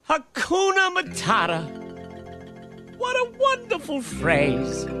Hakuna Matata. What a wonderful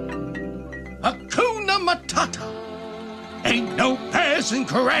phrase. Hakuna Matata. Ain't no passing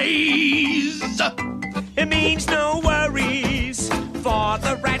craze. It means no worries for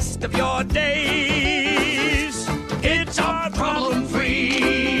the rest of your days. It's a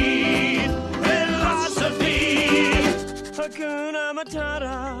problem-free philosophy. Hakuna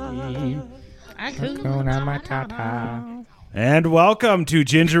Matata. Hakuna Matata. And welcome to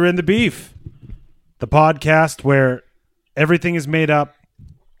Ginger and the Beef, the podcast where everything is made up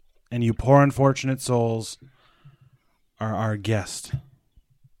and you poor unfortunate souls are our guest.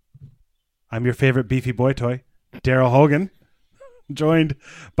 I'm your favorite beefy boy toy, Daryl Hogan, joined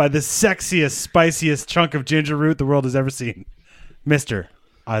by the sexiest, spiciest chunk of ginger root the world has ever seen, Mr.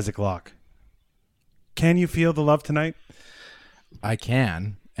 Isaac Locke. Can you feel the love tonight? I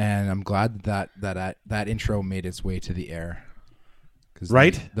can, and I'm glad that intro made its way to the air.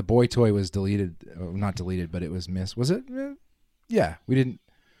 Right? The boy toy was deleted, not deleted, but it was missed. Was it? Yeah, we didn't.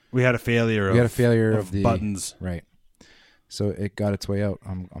 We had a failure. We had a failure of the buttons. Right. So it got its way out.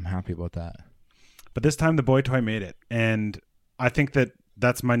 I'm happy about that. But this time the boy toy made it, and I think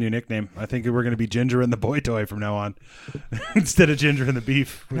that's my new nickname. I think we're going to be Ginger and the Boy Toy from now on, instead of Ginger and the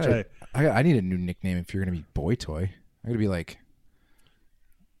Beef. Which I need a new nickname if you're going to be Boy Toy. I'm going to be like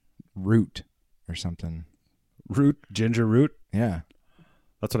Root or something. Root, Ginger Root. Yeah,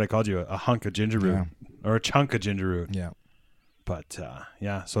 that's what I called you, a hunk of ginger root, or a chunk of ginger root. Yeah. But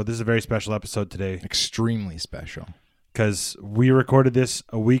yeah, so this is a very special episode today, extremely special, because we recorded this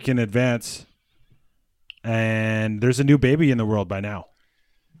a week in advance. And there's a new baby in the world by now.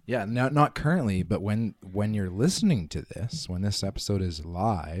 Yeah, not currently, but when you're listening to this, when this episode is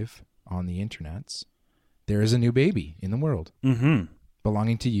live on the internets, there is a new baby in the world,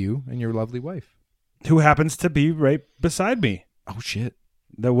 belonging to you and your lovely wife, who happens to be right beside me. Oh shit!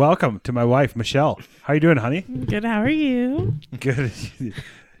 Welcome to my wife, Michelle. How you doing, honey? Good. How are you? Good.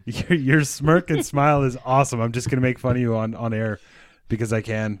 Your smirk and smile is awesome. I'm just gonna make fun of you on air. Because I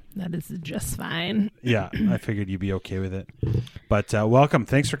can. That is just fine. Yeah, I figured you'd be okay with it. But welcome.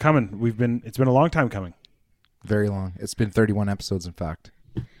 Thanks for coming. It's been a long time coming. Very long. It's been 31 episodes, in fact.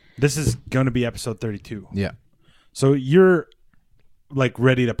 This is going to be episode 32. Yeah. So you're like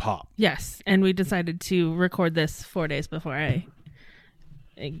ready to pop. Yes, and we decided to record this 4 days before I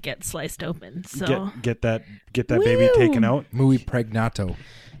get sliced open. So get that baby taken out. Muy pregnato.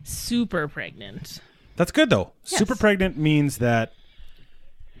 Super pregnant. That's good though. Yes. Super pregnant means that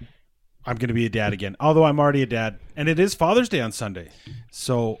I'm going to be a dad again, although I'm already a dad, and it is Father's Day on Sunday.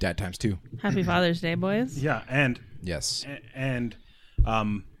 So dad times 2. Happy Father's Day, boys. Yeah, and yes, and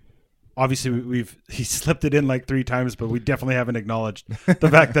obviously he slipped it in like 3 times, but we definitely haven't acknowledged the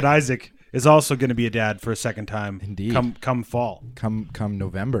fact that Isaac is also going to be a dad for a second time. Indeed, come fall, come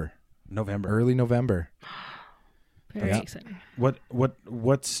November, early November. Very exciting.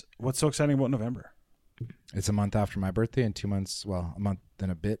 What's so exciting about November? It's a month after my birthday and 2 months, a month and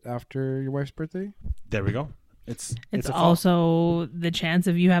a bit after your wife's birthday. There we go. It's also the chance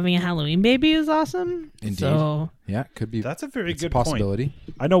of you having a Halloween baby is awesome. Indeed. So, yeah, could be. That's a very good possibility.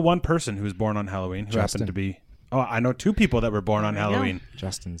 Point. I know one person who was born on Halloween who happened to be. Oh, I know 2 people that were born on Halloween.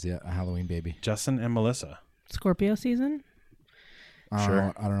 Justin's a Halloween baby. Justin and Melissa. Scorpio season.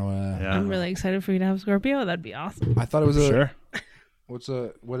 Sure. I don't know. Yeah. I'm really excited for you to have Scorpio. That'd be awesome. I thought it was sure.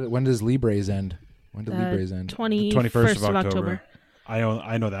 When does Libres end? When did Libres end? 21st of October.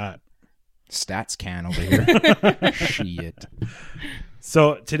 I know that. Stats can over here. Shit.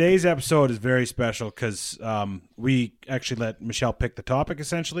 So today's episode is very special because we actually let Michelle pick the topic.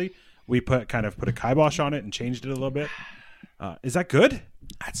 Essentially, we put a kibosh on it and changed it a little bit. Is that good?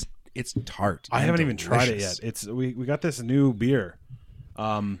 It's tart. I haven't even tried it yet. It's we got this new beer.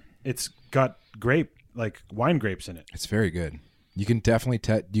 It's got wine grapes in it. It's very good. You can definitely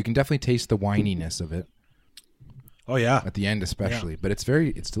taste the wininess of it. Oh yeah, at the end especially. Yeah. But it's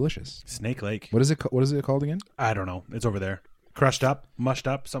delicious. Snake Lake. What is it called again? I don't know. It's over there. Crushed up, mushed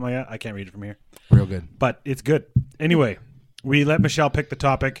up, something like that. I can't read it from here. Real good. But it's good. Anyway, we let Michelle pick the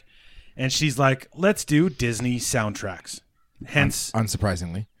topic, and she's like, "Let's do Disney soundtracks." Hence,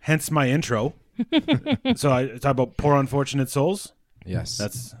 unsurprisingly, my intro. So I talk about Poor Unfortunate Souls. Yes,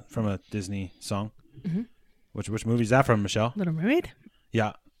 that's from a Disney song. Mm-hmm. Which movie is that from, Michelle? Little Mermaid.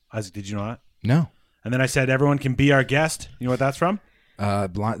 Yeah, Isaac, did you know that? No. And then I said, "Everyone can be our guest." You know what that's from?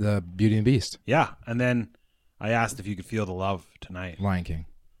 The Beauty and the Beast. Yeah, and then I asked if you could feel the love tonight. Lion King.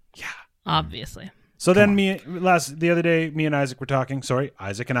 Yeah, obviously. So then the other day, me and Isaac were talking.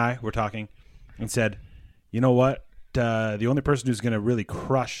 Isaac and I were talking, and said, "You know what? The only person who's going to really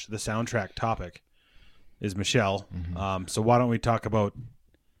crush the soundtrack topic is Michelle. Mm-hmm. So why don't we talk about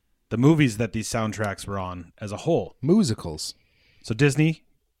the movies that these soundtracks were on as a whole. Musicals. So Disney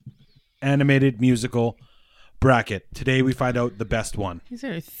animated musical bracket. Today we find out the best one. These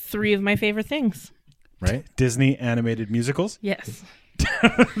are 3 of my favorite things. Right? Disney animated musicals. Yes.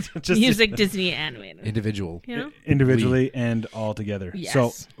 Just Music, Disney, animated. Individual. You know? individually and all together. Yes.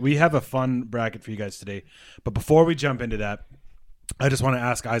 So we have a fun bracket for you guys today. But before we jump into that, I just want to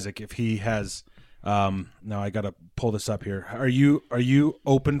ask Isaac if he has now I got to pull this up here. Are you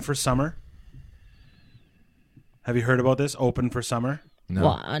open for summer? Have you heard about this? Open for summer? No.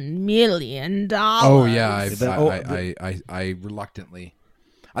 $1 million. Oh yeah, I The- reluctantly.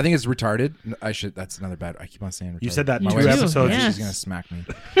 I think it's retarded. I should. That's another bad. I keep on saying retarded. You said that My 2 wife's- episodes. Yeah. She's gonna smack me.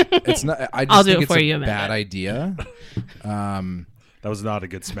 It's not. I just I'll do think it it's for a you, Amanda. bad idea. That was not a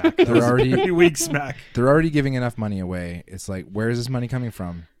good smack. That was already- a pretty weak smack. They're already giving enough money away. It's like, where is this money coming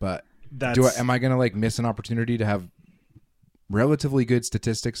from? But am I gonna like miss an opportunity to have relatively good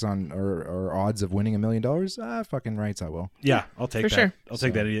statistics on or odds of winning $1 million? Fucking rights, I will. Yeah, I'll take For that. sure. I'll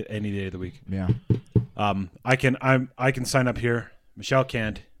take that any day of the week. Yeah. I can sign up here. Michelle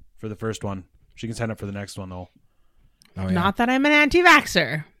can't for the first one. She can sign up for the next one though. Oh, yeah. Not that I'm an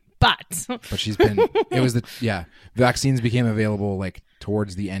anti-vaxxer, but But she's been. It was vaccines became available like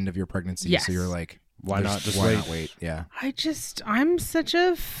towards the end of your pregnancy. Yes. So you're like, Why there's- not just why wait? not wait? Yeah. I'm such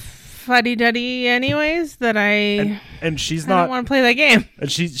a fuddy-duddy anyways that I And she's don't not. want to play that game. And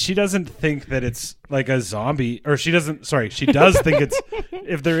she doesn't think that it's like a zombie, or she doesn't. Sorry, she does think it's.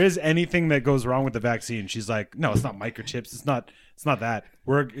 If there is anything that goes wrong with the vaccine, she's like, no, it's not microchips. It's not that.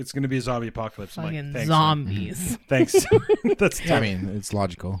 It's going to be a zombie apocalypse. I'm Fucking like, thanks. zombies. Thanks. That's. I mean, it's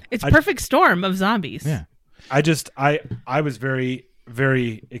logical. It's perfect storm of zombies. Yeah. I was very,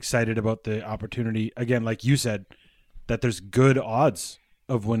 very excited about the opportunity. Again, like you said, that there's good odds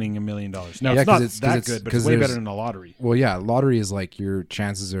of winning $1 million. Now, Yeah, it's 'cause not it's- 'cause that it's- good, but 'cause it's way there's- better than the lottery. Well, yeah, lottery is like your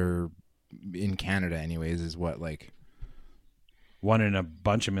chances are in Canada, anyways, is what like One in a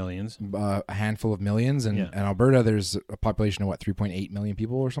bunch of millions. a handful of millions, and Yeah. in Alberta, there's a population of what 3.8 million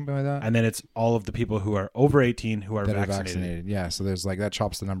people or something like that And then it's all of the people who are over 18 who are that are vaccinated. vaccinated. Yeah, so there's like that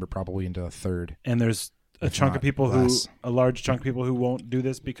chops the number probably into a third. And there's a If chunk not of people less. a large chunk of people who won't do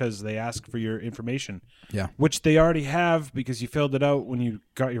this because they ask for your information, Yeah, which they already have because you filled it out when you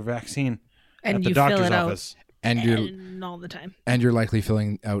got your vaccine And at the you fill doctor's it out office. and you're and all the time. likely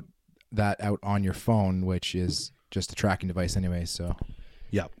filling out on your phone, which is just a tracking device anyway. So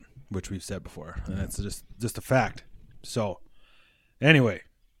Yep, which we've said before, and that's just a fact. So, anyway,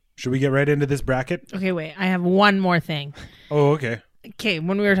 should we get right into this bracket? Okay, wait. I have one more thing. Oh, okay. Okay,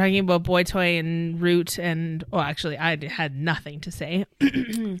 when we were talking about Boy Toy and Root and actually I had nothing to say.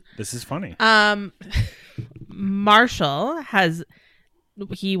 This is funny. Marshall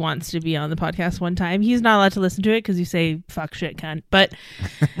he wants to be on the podcast one time. He's not allowed to listen to it because you say fuck shit cunt. But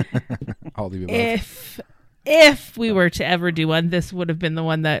all the above. if we were to ever do one, this would have been the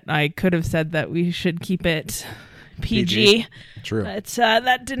one that I could have said that we should keep it PG. True. But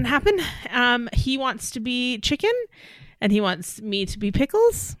that didn't happen. He wants to be chicken, and he wants me to be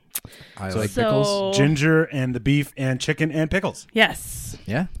pickles. I like pickles. Ginger and the beef and chicken and pickles. Yes,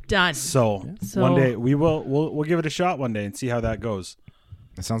 Yeah, done. So one day we'll give it a shot one day and see how that goes.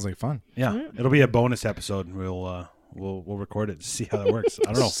 that sounds like fun. Yeah, it'll be a bonus episode, and we'll record it to see how that works.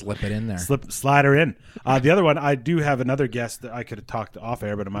 I don't know. Slip it in there. Slide her in. The other one, I do have another guest that I could have talked off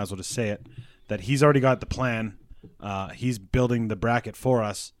air, but I might as well just say it. That he's already got the plan. He's building the bracket for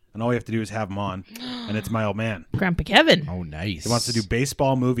us, and all we have to do is have him on, and it's my old man. Grandpa Kevin. Oh, nice. He wants to do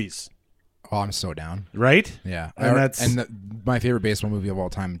baseball movies, Oh, I'm so down. right? Yeah, And my favorite baseball movie of all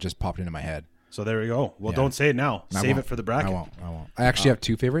time just popped into my head. So there we go. Well, Yeah. don't say it now. I Save won't. it for the bracket. I won't. I actually have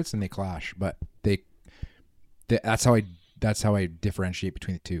two favorites, and they clash. But that's how I differentiate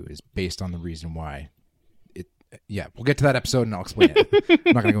between the two, is based on the reason why. Yeah, we'll get to that episode, and I'll explain it.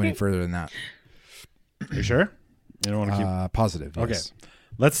 I'm not going to go any further than that. You sure? You don't want to keep. Positive. Okay. Yes.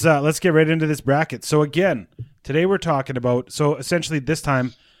 Let's get right into this bracket. So again, today we're talking about. So essentially, this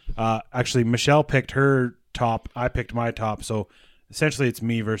time, actually, Michelle picked her top. I picked my top. So essentially, it's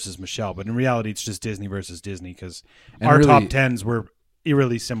me versus Michelle. But in reality, it's just Disney versus Disney because And our really- top tens were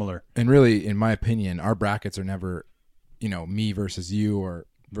eerily similar. And really, in my opinion, our brackets are never, me versus you or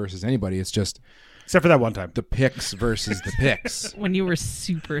versus anybody. It's just Except for that one time. the picks versus the picks. When you were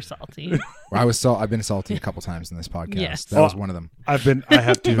super salty. I've been salty a couple times in this podcast. Yes. That was one of them. I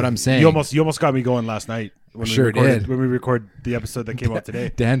have to. But I'm saying- you almost got me going last night. When Sure we recorded, did. when we record the episode that came out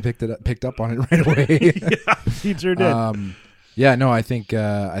today. Dan picked up on it right away. Yeah, he sure did. Yeah, no, I think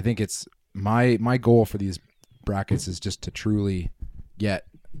it's my goal for these brackets is just to truly get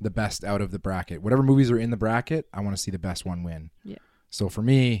the best out of the bracket. Whatever movies are in the bracket, I want to see the best one win. Yeah. So for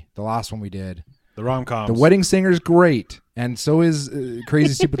me, the last one we did, The rom-coms. The Wedding Singer's great, and so is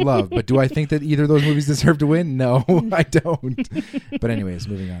Crazy Stupid Love. But do I think that either of those movies deserve to win? No, I don't. But anyways,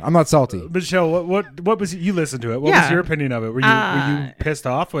 moving on. I'm not salty. Michelle, what was you listened to it? What was your opinion of it? Were you pissed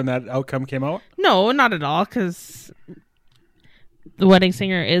off when that outcome came out? No, not at all, because The Wedding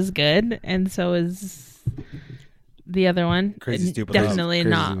Singer is good, and so is the other one. Crazy Stupid Love. Definitely Crazy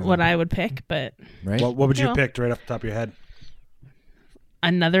not Stupid what Love. I would pick, but Right? What would you No. pick right off the top of your head?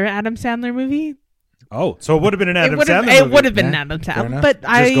 another Adam Sandler movie. Oh, so it would have been an Adam Sandler movie. It would have been Yeah, Adam fair Sandler, enough. but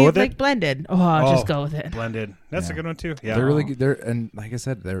I go with it? blended. Oh, I'll just go with it. Blended. That's a Yeah. good one too. Yeah. They're really good. And like I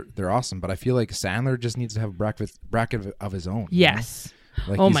said, they're awesome. But I feel like Sandler just needs to have a bracket of his own. you know? Yes.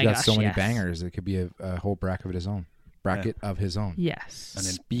 Like Oh he's my got gosh, so many yes. bangers. It could be a whole bracket of his own. Bracket of his own. Yes. And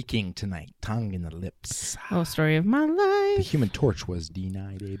speaking tonight, tongue in the lips. Oh, story of my The life. Human Torch was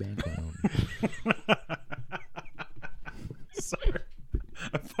denied a bank loan. Sorry.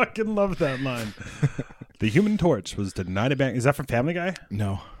 I fucking love that line. The Human Torch was denied a bank. Is that from Family Guy?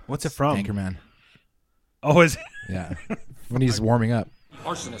 No. What's it from? Anchorman. Oh, is it? Yeah. When he's warming up.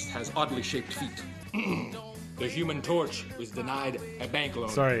 Arsonist has oddly shaped feet. The Human Torch was denied a bank loan.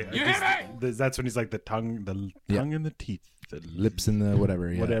 Sorry. That's when he's like the tongue and the teeth. The Lips in the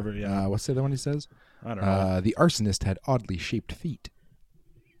whatever. Yeah. Whatever, yeah. What's the other one he says? I don't know. The arsonist had oddly shaped feet.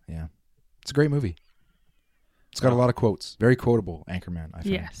 Yeah. It's a great movie. It's got a lot of quotes. Very quotable, Anchorman, I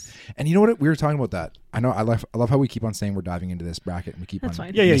think. Yes. And you know what? We were talking about that. I know. I love how we keep on saying we're diving into this bracket and we keep That's on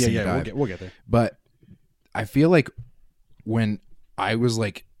fine. Yeah. missing a dive. We'll get there. But I feel like when I was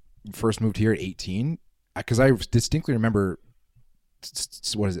like first moved here at 18, because I distinctly remember,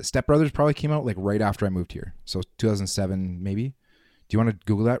 what is it? Step Brothers probably came out like right after I moved here. So 2007 maybe. Do you want to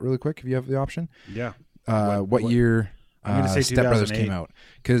Google that really quick if you have the option? Yeah. What year I'm gonna say Step Brothers 2008. came out?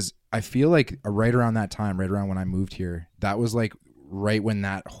 Because I feel like right around that time, right around when I moved here, that was like right when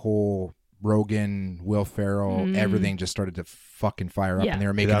that whole Rogan, Will Ferrell, everything just started to fucking fire up, Yeah. and they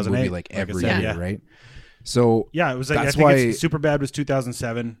were making a movie 2008, like like I every said, year, yeah. right? So Yeah, it was like That's I think why- Superbad was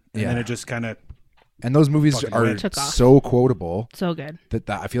 2007, and Yeah. then it just kind of and those movies Fucking are went. Took off. so quotable So good. that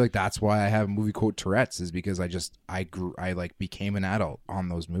I feel like that's why I have movie quote Tourette's, is because I like became an adult on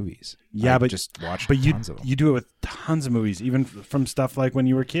those movies. Yeah, I but just watched but tons of them. you do it with tons of movies, even from stuff like when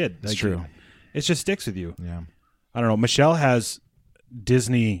you were a kid. That's Like, true. It just sticks with you. Yeah, I don't know. Michelle has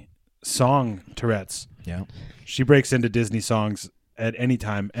Disney song Tourette's. yeah. She breaks into Disney songs at any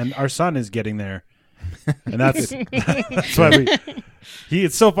time, and our son is getting there. And that's why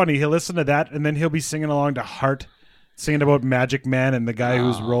it's so funny. He'll listen to that, and then he'll be singing along to Heart, singing about Magic Man and the guy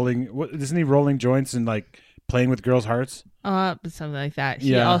who's isn't he rolling joints and like playing with girls' hearts? Something like that.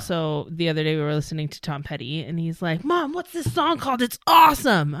 He Yeah. also, the other day we were listening to Tom Petty, and he's like, "Mom, what's this song called? It's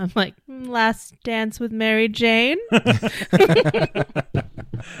awesome." I'm like, "Last Dance with Mary Jane."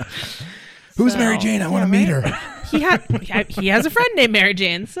 Who's So, Mary Jane? I want to yeah, meet right? her. he has a friend named Mary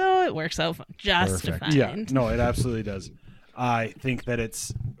Jane, so it works out just Perfect. fine. Yeah, no, it absolutely does. I think that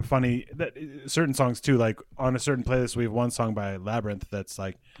it's funny that certain songs too, like on a certain playlist, we have one song by Labyrinth that's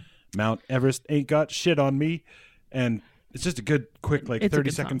like Mount Everest ain't got shit on me, and it's just a good, quick, like It's a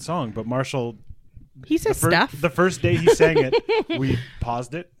 30-second song. But Marshall, He says stuff. the first day he sang it, we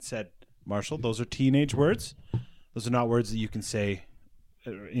paused it, said, "Marshall, those are teenage words. Those are not words that you can say,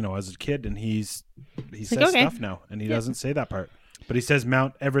 as a kid." And he says okay. stuff now, and he doesn't say that part. But he says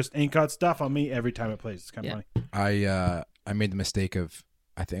Mount Everest ain't got stuff on me every time it plays. It's kind of funny. I made the mistake of,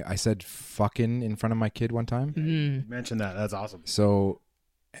 I think I said fucking in front of my kid one time. Mention that. That's awesome. So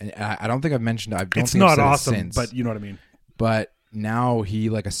and I don't think I've mentioned it. It's think I've not said it awesome, since. but you know what I mean. But now he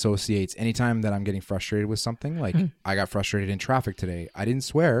like associates anytime that I'm getting frustrated with something. Like I got frustrated in traffic today. I didn't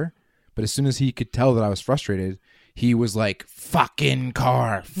swear, but as soon as he could tell that I was frustrated, he was like, "Fucking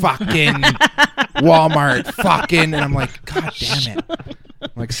car, fucking Walmart, fucking," and I'm like, "God damn it!" I'm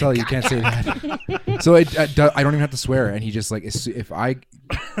like, "Sully, you can't say that." So I don't even have to swear, and he just like, if I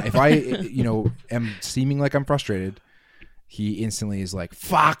am seeming like I'm frustrated, he instantly is like,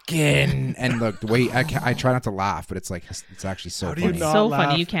 "Fucking," and look, the way I try not to laugh, but it's like it's actually so How do you funny. not So laugh?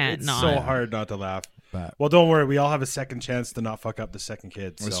 funny, you can't It's not. so hard not to laugh. But Well, don't worry. We all have a second chance to not fuck up the second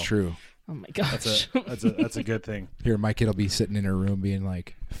kid. it's So true. Oh my gosh. That's a good thing. Here, my kid will be sitting in her room being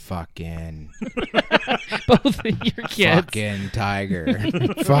like, "Fucking, Both of your kids. fucking tiger,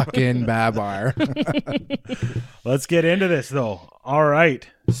 fucking Babar." Let's get into this though. All right.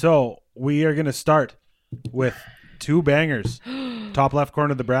 So we are gonna start with two bangers. Top left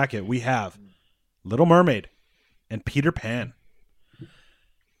corner of the bracket, we have Little Mermaid and Peter Pan.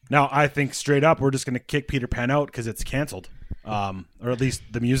 Now, I think straight up, we're just going to kick Peter Pan out because it's canceled, or at least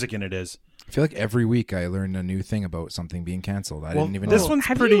the music in it is. I feel like every week I learn a new thing about something being canceled. I didn't even this know. one's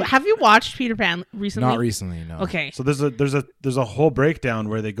Have pretty. you watched Peter Pan recently? Not recently, no. Okay. So there's a whole breakdown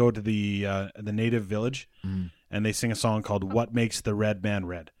where they go to the native village and they sing a song called "What Makes the Red Man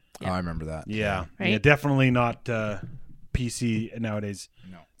Red." Oh, I remember that. Yeah, Right? yeah, definitely not PC nowadays.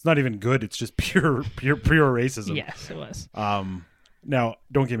 No. It's not even good. It's just pure racism. Yes, it was. Now,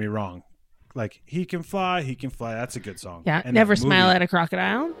 don't get me wrong. Like he can fly. That's a good song. Yeah. And Never that smile movie- at a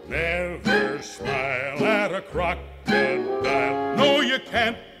crocodile. Never smile at a crocodile. No, you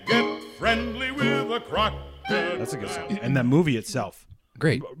can't get friendly with a crocodile. That's a good song. And that movie itself.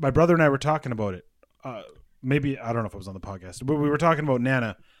 Great. My brother and I were talking about it. Maybe I don't know if it was on the podcast, but we were talking about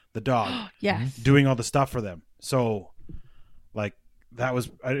Nana, the dog, Yes. doing all the stuff for them. So, like that was.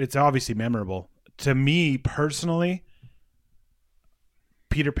 It's obviously memorable to me personally.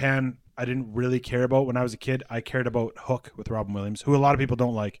 Peter Pan, I didn't really care about when I was a kid. I cared about Hook with Robin Williams, who a lot of people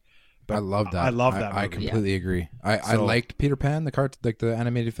don't like. But I love that. I love that. I movie. completely agree. I So- liked Peter Pan, the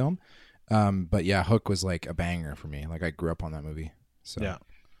animated film. But yeah, Hook was like a banger for me. Like I grew up on that movie. So Yeah,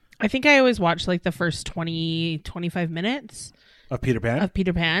 I think I always watched like the first 20, 25 minutes of Peter Pan. of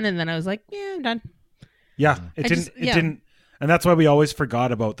Peter Pan, and then I was like, yeah, I'm done. Yeah, it I didn't. just- It yeah. didn't. And that's why we always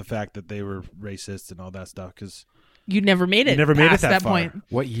forgot about the fact that they were racist and all that stuff because You never made it. You never made it past that far. point.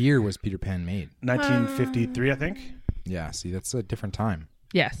 what year was Peter Pan made? 1953, I think. Yeah, see, that's a different time.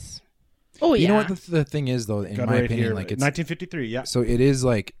 Yes. Oh yeah. You know what the thing is though, in Got my it right opinion, here. like it's 1953. Yeah. so it is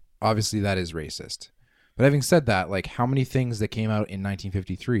like obviously that is racist. But having said that, like how many things that came out in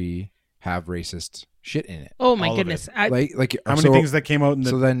 1953 have racist shit in it? Oh my all of goodness. Like How many things that came out in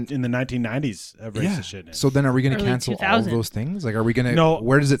the so then- in the 1990s have racist yeah. shit in it? So then, are we going to Early cancel all 2000. of those things? Like, are we going to? No.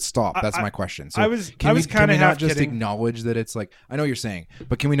 Where does it stop? That's I- my question. So I was can we kinda not half just kidding. acknowledge that it's like I know what you're saying,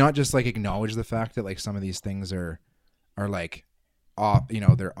 but can we not just like acknowledge the fact that like some of these things are like off? You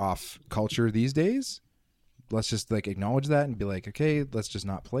know, they're off culture these days. Let's just like acknowledge that and be like, okay, let's just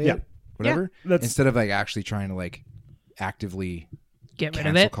not play Yeah. it, whatever. that's- Instead of like actually trying to like actively Get rid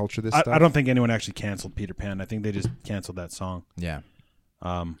of cancel it. culture this I stuff. don't think anyone actually canceled Peter Pan. I think they just canceled that song. Yeah,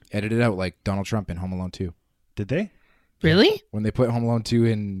 Um, edit it out like Donald Trump in Home Alone 2 did they? Really? when they put Home Alone 2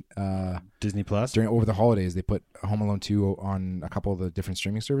 in. Disney Plus. During over the holidays, they put Home Alone 2 on a couple of the different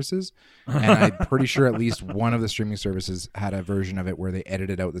streaming services, and I'm pretty sure at least one of the streaming services had a version of it where they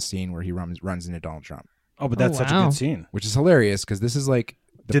edited out the scene where he runs into Donald Trump, Oh, but that's such a wow. good scene. which is hilarious because this is like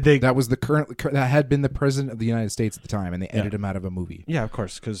Did they- that was the that had been the president of the United States at the time, and they edited him out of a movie. Yeah, of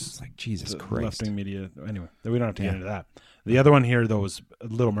course, because It's like Jesus left Christ. wing media. Anyway, we don't have to get Yeah. into that. The other one here though was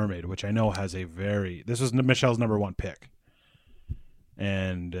Little Mermaid, which I know has a very. This was Michelle's number one pick.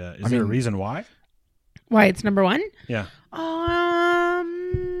 And is there a mean- reason why? Why it's number one? Yeah.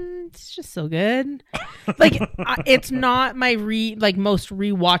 It's just so good. Like it's not my most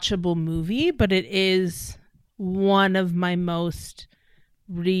rewatchable movie, but it is one of my most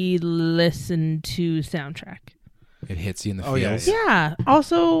re-listened to soundtrack. It hits you in the Oh, yeah, feels. Yeah.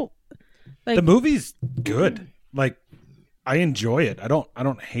 Also, like The movie's good. Like I enjoy it. I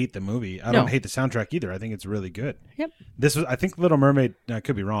don't hate the movie. I No. don't hate the soundtrack either. I think it's really good. Yep. I think Little Mermaid, I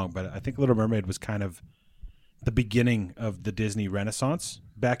could be wrong, but I think Little Mermaid was kind of the beginning of the Disney Renaissance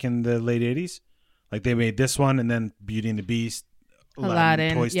back in the late 80s. Like they made this one and then Beauty and the Beast,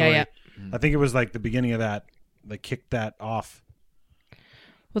 Aladdin. Toy Yeah, Story. yeah. I think it was like the beginning of that. They kicked that off.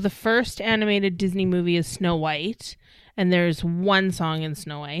 Well, the first animated Disney movie is Snow White, and there's one song in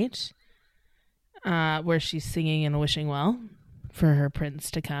Snow White where she's singing and wishing well for her prince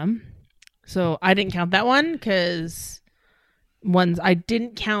to come. So I didn't count that one because I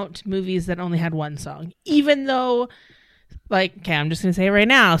didn't count movies that only had one song, even though, like, okay, I'm just gonna say it right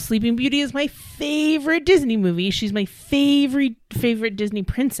now, Sleeping Beauty is my favorite Disney movie. She's my favorite Disney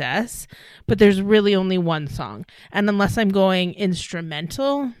princess, but there's really only one song, and unless I'm going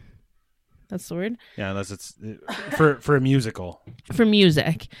instrumental, that's the word Yeah, unless it's for a musical. for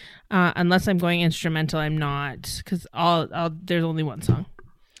music. Unless I'm going instrumental, I'm not, because there's only one song.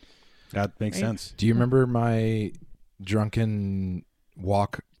 That makes Right. sense. Do you remember my drunken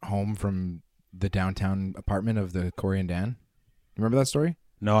walk home from the downtown apartment of the Corey and Dan? Remember that story?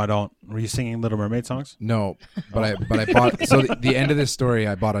 No, I don't. Were you singing Little Mermaid songs? No, but I bought. So the end of this story,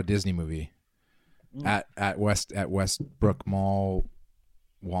 I bought a Disney movie at Westbrook Mall,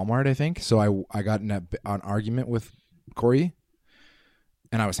 Walmart, I think. So I got in an argument with Corey,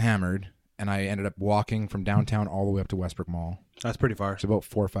 and I was hammered, and I ended up walking from downtown all the way up to Westbrook Mall. That's pretty far. It's about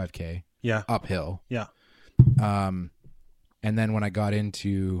 4 or 5K Yeah. uphill. Yeah. And then when I got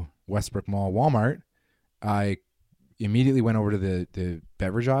into Westbrook Mall Walmart, I immediately went over to the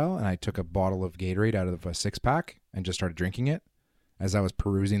beverage aisle and I took a bottle of Gatorade out of a 6-pack and just started drinking it. as I was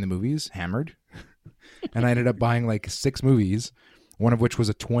perusing the movies, hammered, and I ended up buying like 6 movies, one of which was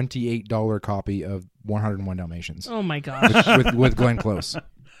a $28 copy of 101 Dalmatians Oh my gosh. with Glenn Close,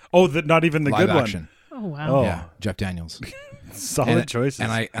 Oh, not even the live good action. Oh wow. Oh. Yeah, Jeff Daniels. one. Solid choices.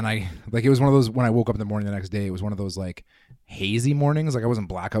 And I like, it was one of those, when I woke up in the morning the next day, it was one of those like hazy mornings. Like I wasn't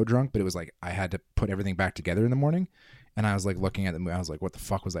blackout drunk, but it was like I had to put everything back together in the morning. And I was like looking at the movie. I was like, what the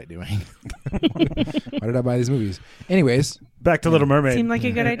fuck was I doing? Why did I buy these movies? Anyways, Back to Little Mermaid. Seemed like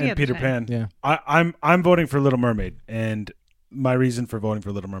a good idea And at Peter the time. Pan. yeah. I'm voting for Little Mermaid, and my reason for voting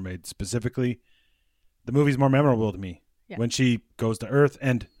for Little Mermaid specifically, the movie's more memorable to me Yeah. when she goes to Earth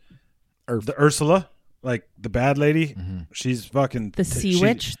and Earth. the Ursula, like the bad lady. She's fucking The sea she-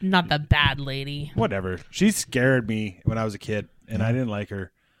 witch, not the bad lady. Whatever. She scared me when I was a kid, and I didn't like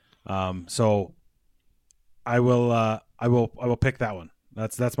her. So I will pick that one.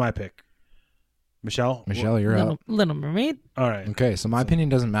 That's my pick. Michelle, Michelle, you're up. Little Mermaid. All right. Okay, so my opinion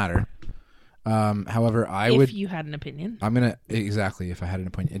doesn't matter. However, I if would. you had an opinion. I'm gonna exactly. If I had an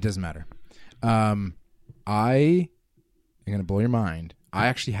opinion, it doesn't matter. I am gonna blow your mind. I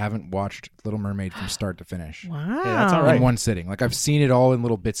actually haven't watched Little Mermaid from start to finish Wow. that's all right. in one sitting. Like I've seen it all in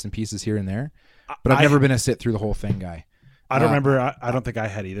little bits and pieces here and there, but I've never been a sit through the whole thing guy. I don't remember. I don't think I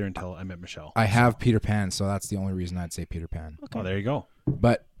had either until I met Michelle. I have Peter Pan, so that's the only reason I'd say Peter Pan. Oh, there you go.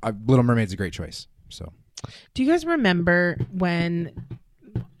 But Little Mermaid's a great choice. So Do you guys remember when?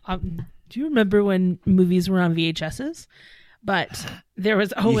 Do you remember when movies were on VHSs? But there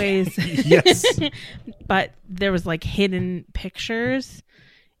was always Yes. but there was like hidden pictures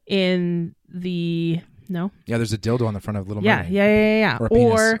in the yeah, there's a dildo on the front of Little yeah Mermaid. yeah Or a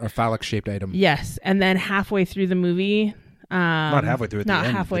penis, or phallic shaped item. yes, and then halfway through the movie, Not halfway through. At not the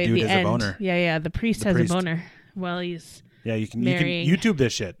end, halfway the at dude the has end. a boner. Yeah, the priest The has priest. a boner. Well, he's Yeah, you can marrying- YouTube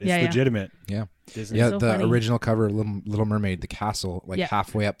this shit. It's Yeah. legitimate. Yeah. Disney. Yeah, So the funny. original cover of Little Mermaid, the castle, like Yeah.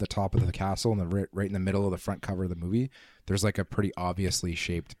 halfway up the top of the castle, and right in the middle of the front cover of the movie, there's like a pretty obviously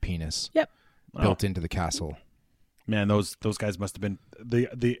shaped penis yep. built into the castle. Man, those guys must have been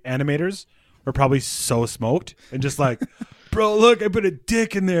the animators were probably so smoked and just like, bro, look, I put a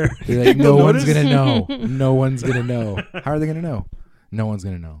dick in there. They're like, no You'll one's notice? gonna know. No one's gonna know. How are they gonna know? No one's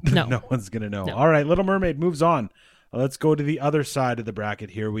gonna know. No. No one's gonna know. No. All right, Little Mermaid moves on. Let's go to the other side of the bracket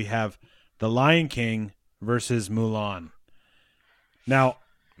here. We have The Lion King versus Mulan. Now,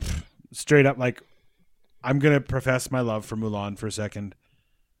 straight up, like, I'm gonna profess my love for Mulan for a second.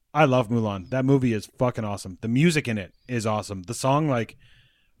 I love Mulan. That movie is fucking awesome. The music in it is awesome. The song, like,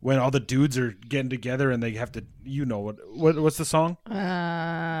 when all the dudes are getting together and they have to, what's the song?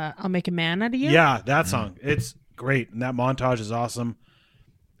 I'll make a man out of you. Yeah, that song. It's great, and that montage is awesome.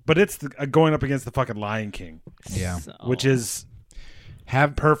 But it's going up against the fucking Lion King, Yeah. So- which is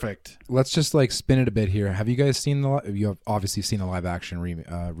Have perfect. let's just like spin it a bit here. Have you guys seen you have obviously seen the live action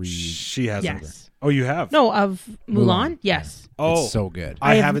She hasn't. yes. Oh, you have? No, of Mulan. Mulan. Yes. Oh, It's so good.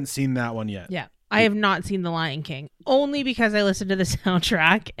 I I have- haven't seen that one yet. Yeah. I have not seen The Lion King only because I listened to the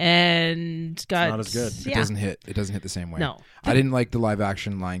soundtrack and got not as good. It Yeah. doesn't hit. It doesn't hit the same way. No. I didn't like the live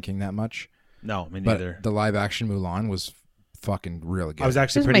action Lion King that much, No, me but neither. the live action Mulan was fucking really good. I was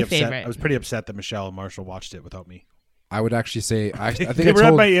actually This is pretty my upset. favorite. I was pretty upset that Michelle and Marshall watched it without me. I would actually say I think They I were at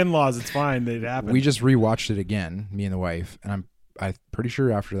told my in-laws. It's fine. It happened. we just rewatched it again, me and the wife, and I'm pretty sure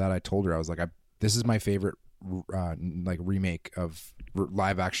after that I told her I was like, this is my favorite like remake of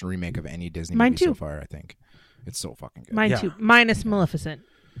live action remake of any Disney Mine movie so too. far. I think it's so fucking good. Mine Yeah. too. Minus Maleficent.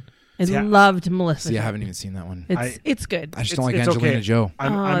 I See, I- loved Maleficent. See, I haven't even seen that one. It's good. I just It's- don't like it's Angelina okay. Joe.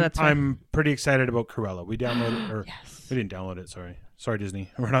 That's fine. I'm pretty excited about Cruella. We downloaded or Yes. we didn't download it. Sorry, Disney.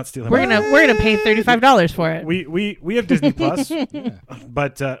 We're not stealing. We're gonna pay $35 for it. We have Disney Plus,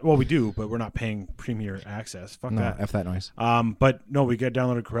 but well, we do, but we're not paying Premier Access. Fuck No, that. F that noise. But no, we got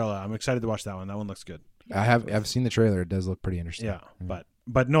downloaded Cruella. I'm excited to watch that one. That one looks good. I've seen the trailer. It does look pretty interesting. Yeah,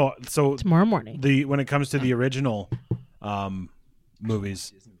 but no. So Tomorrow morning. when it comes to the original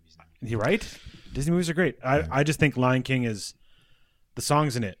movies, you right? Disney movies are great. I just think Lion King is the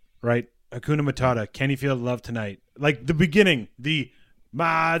songs in it, right? Hakuna Matata, Can You Feel the Love Tonight? Like the beginning, the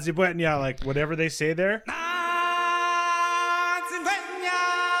Mazibuenya, like whatever they say there.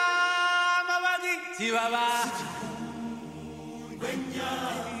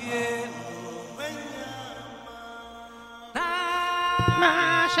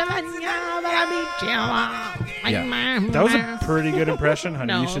 That was a pretty good impression, honey.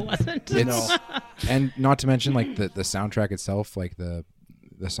 No, You should it wasn't. It's and not to mention like the soundtrack itself, like the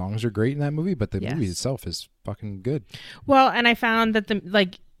songs are great in that movie, but the Yes. movie itself is fucking good. Well, and I found that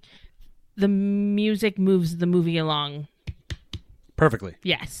the music moves the movie along. perfectly.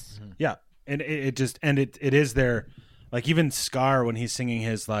 Yes. Yeah, and it is their Like even Scar when he's singing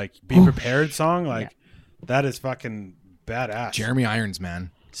his like "Be Prepared" song, like that is fucking badass. Jeremy Irons,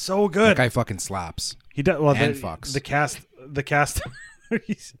 man, so that good. guy fucking slaps. He does well. And the fucks. The cast.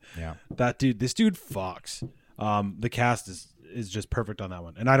 Yeah, That dude. This dude fucks. The cast is just perfect on that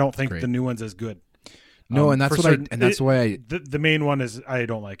one, and I don't think Great. the new one's as good. no, and that's for what certain- that's why I The main one is I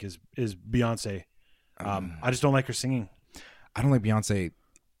don't like is Beyonce. I just don't like her singing. don't like Beyonce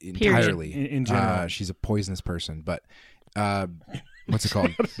entirely. In general. She's a poisonous person. But what's it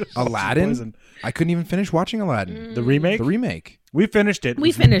called? Aladdin. Poison. I couldn't even finish watching Aladdin. The remake. The remake. We finished it. We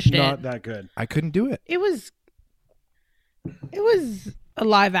It's finished Not it. that good. I couldn't do it. It was a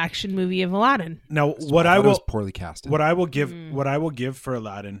live action movie of Aladdin. Now, thought it was poorly casted. what I will give for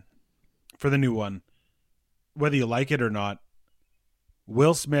Aladdin, for the new one, whether you like it or not,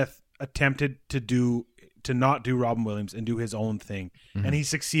 Will Smith attempted to not do Robin Williams and do his own thing, and he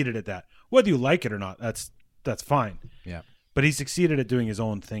succeeded at that. Whether you like it or not, that's fine. Yeah. But he succeeded at doing his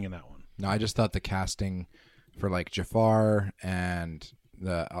own thing in that one. No, I just thought the casting for like Jafar and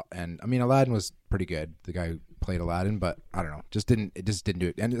I mean Aladdin was pretty good. The guy who played Aladdin, but I don't know, it just didn't do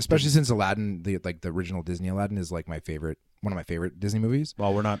it. And especially since Aladdin, the original Disney Aladdin is like one of my favorite Disney movies.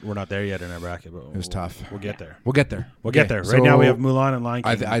 Well, we're not there yet in our bracket, but It was tough. We'll get there. We'll get there. We'll get there. Right now we have Mulan and Lion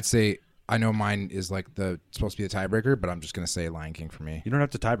King. I'd say I know mine is like supposed to be the tiebreaker, but I'm just gonna say Lion King for me. You don't have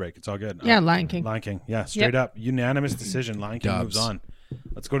to tiebreak. It's all good. Yeah, Lion King. Lion King. Yeah, straight up. Unanimous decision. Lion King Dubs. moves on.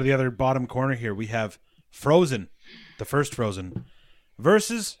 Let's go to the other bottom corner here. We have Frozen, the first Frozen,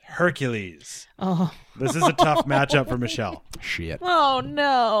 versus Hercules. Oh. This is a tough matchup for Michelle. Shit. Oh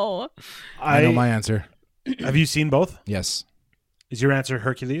no. I know my answer. Have you seen both? Yes. Is your answer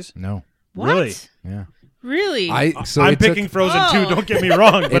Hercules? No. What? Really? Yeah. Really? I'm picking Frozen too. Don't get me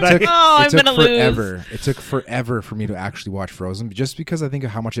wrong, but It took, I'm it took gonna lose. forever. It took forever for me to actually watch Frozen, just because I think of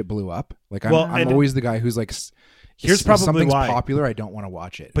how much it blew up. Like I'm, Well, I'm and- always the guy who's like, Here's if probably something's why. popular, I don't want to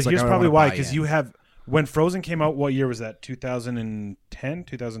watch it. but It's like here's I don't probably wanna why, buy because in. you have when Frozen came out. What year was that? 2010,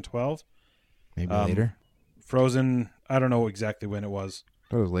 2012. Maybe later. Frozen. I don't know exactly when it was.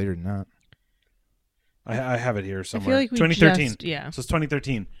 I thought it was later than that. I have it here somewhere. like we 2013. just- yeah. So it's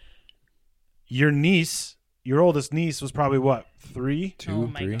 2013. Your niece, your oldest niece, was probably what, 3? Oh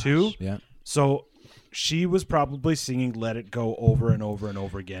my 3. gosh. 2? Yeah. So she was probably singing "Let It Go" over and over and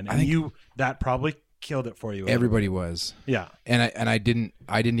over again, and think- that probably killed it for you. Everybody was. yeah. And I didn't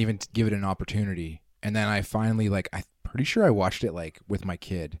even give it an opportunity. And then I finally I'm pretty sure I watched it like with my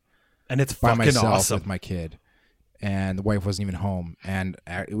kid, And it's by fucking myself awesome. with my kid, and the wife wasn't even home, and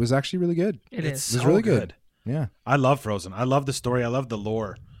it was actually really good. It It's is. It was so really good. Yeah. I love Frozen. I love the story. I love the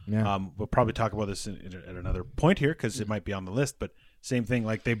lore. Yeah. We'll probably talk about this at another point here because it might be on the list. But same thing.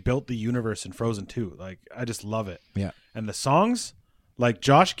 Like they built the universe in Frozen too. Like I just love it. Yeah. And the songs, like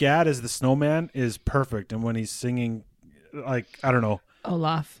Josh Gad as the snowman is perfect. And when he's singing, like I don't know,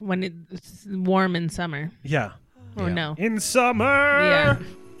 Olaf when it's warm in summer. yeah, Or Yeah. no. in summer. Yeah.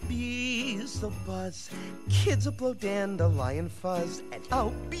 Bees will buzz, kids will blow dandelion fuzz, and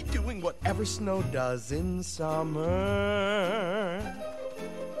I'll be doing whatever snow does in summer.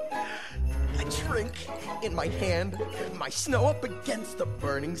 A drink in my hand, my snow up against the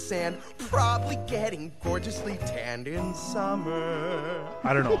burning sand, probably getting gorgeously tanned in summer.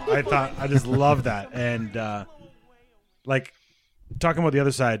 I don't know. I just love that. And like talking about the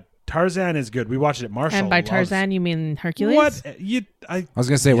other side, Tarzan is good. We watched it at Marshall. And by loves- Tarzan, you mean Hercules? What I was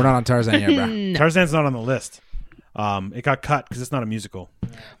gonna say we're not on Tarzan yet, bro. Tarzan's not on the list. It got cut because it's not a musical.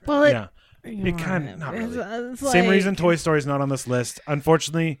 Well, Yeah, it kind of not really. it's Same like- reason Toy Story's not on this list.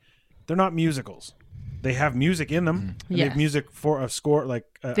 Unfortunately, they're not musicals. They have music in them. And They Yes. have music for a score, like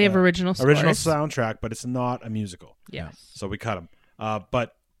They have original original scores. soundtrack, but it's not a musical. Yes. So we cut them.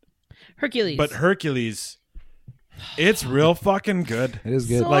 But Hercules. Hercules, it's real fucking good. It is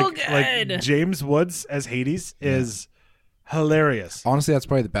good. So Like good. James Woods as Hades is hilarious. Honestly, that's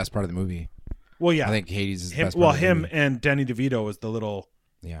probably the best part of the movie. Well, yeah, I think Hades is the him. best part Well, of the him movie. and Danny DeVito is the little.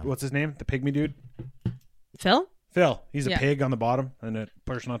 Yeah. What's his name? The pygmy dude. Phil? Phil. He's a Yeah. pig on the bottom and a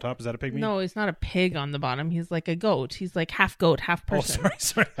person on top. Is that a pygmy? No, he's not a pig on the bottom. He's like a goat. He's like half goat, half Oh, person.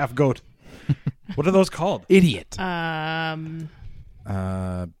 sorry. Half goat. What are those called? Idiot.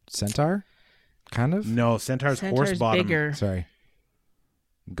 Centaur? Kind of? No, centaur's horse Centaur's bottom. bigger. Sorry.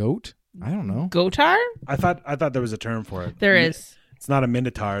 Goat? I don't know. Goatar? I thought there was a term for it. There is. It's not a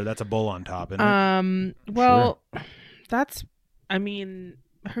minotaur. That's a bull on top. Isn't it? Well, I mean,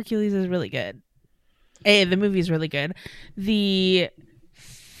 Hercules is really good. The movie is really good. The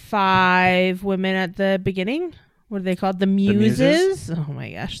 5 women at the beginning, what are they called? The Muses. Muses? Oh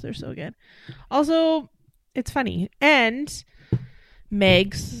my gosh, they're so good. Also, it's funny. And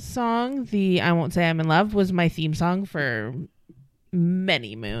Meg's song, the I Won't Say I'm in Love, was my theme song for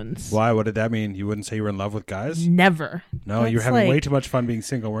many moons. Why? What did that mean? You wouldn't say you were in love with guys? Never. No, you were That's having way like- too much fun being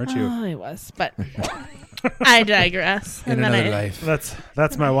single, weren't you? Oh, I was, but I digress. In And then another I, life.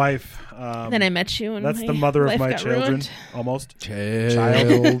 That's my wife. then I met you, and That's my the mother of life my got children. ruined. Almost.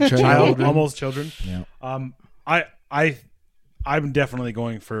 Child. Almost children. Yeah. I'm definitely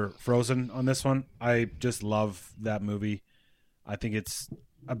going for Frozen on this one. I just love that movie. I think it's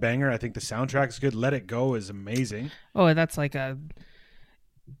a banger. I think the soundtrack's good. Let It Go is amazing. Oh, that's like a.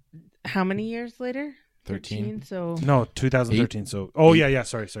 How many years later? 13. So No, 2013. So,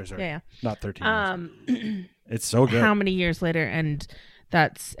 sorry. yeah. Not 13. Yeah. It's so good. How many years later, and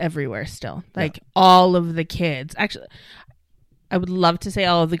that's everywhere still. Like all of the kids. Actually, I would love to say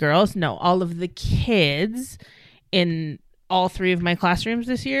all of the girls. No, all of the kids in all 3 of my classrooms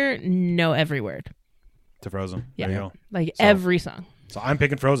this year know every word. To Frozen. Yeah. There you go. Like So- every song. So I'm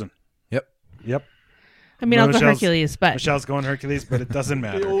picking Frozen. Yep. I mean, No, I'll go Michelle's- Hercules, but Michelle's going Hercules, but it doesn't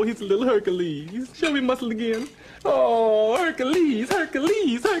matter. Oh, he's a little Hercules. Show me muscle again. Oh, Hercules. All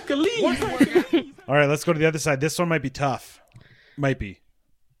right, let's go to the other side. This one might be tough. Might be.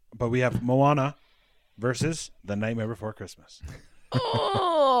 But we have Moana versus The Nightmare Before Christmas.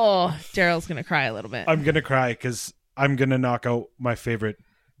 oh, Daryl's gonna cry a little bit. I'm going to cry because I'm going to knock out my favorite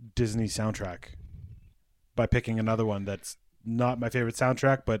Disney soundtrack by picking another one that's not my favorite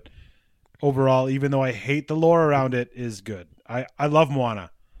soundtrack, but overall, even though I hate the lore around it, is good. I love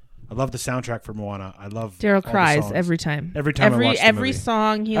Moana. I love the soundtrack for Moana. I love Daryl all the cries songs. every time. Every time I watch the every movie.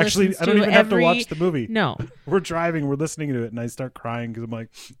 song he Actually, listens I don't to, even have to every- watch the movie. No, We're driving, we're listening to it, and I start crying because I'm like,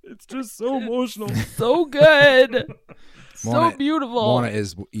 it's just so emotional. so good, so Moana- beautiful. Moana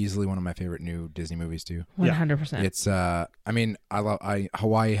is easily one of my favorite new Disney movies too. 100%. It's I mean,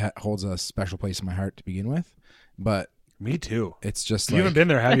 Hawaii holds a special place in my heart to begin with, but Me too. it's just You like haven't been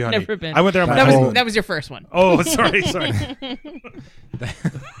there, have you, honey? Never been. I went there on my That That whole- was that was your first one. Oh, sorry.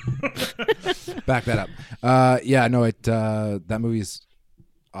 back that up. Yeah, no, that movie's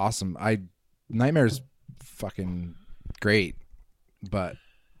awesome. Nightmare's fucking great, but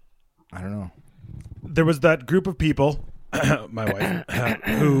I don't know. There was that group of people, my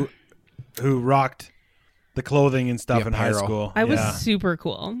wife, who rocked the clothing and stuff The in high apparel. school. I was Yeah. super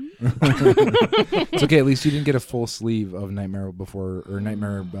cool. It's okay. At least you didn't get a full sleeve of Nightmare Before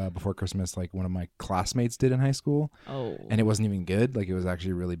Christmas like one of my classmates did in high school, Oh, and it wasn't even good. Like it was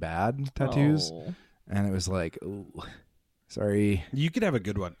actually really bad tattoos, Oh. and it was like, ooh, sorry. You could have a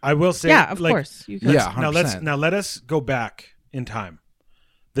good one. I will say, Yeah, of like, course. You could. Yeah, Now 100%. let us go back in time.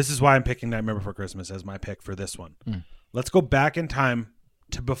 This is why I'm picking Nightmare Before Christmas as my pick for this one. Let's go back in time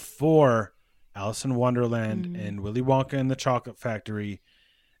to before Alice in Wonderland and Willy Wonka and the Chocolate Factory,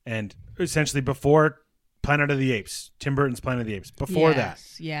 and essentially before Planet of the Apes, Tim Burton's Planet of the Apes. Before that,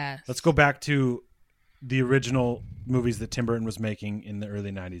 Yes. let's go back to the original movies that Tim Burton was making in the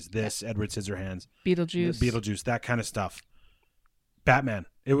early 90s. This, Edward Scissorhands, Beetlejuice. Beetlejuice, that kind of stuff. Batman.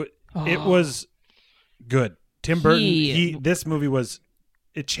 It was good. Tim Burton. This movie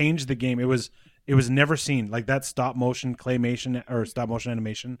it changed the game. It was never seen like that stop motion claymation or stop motion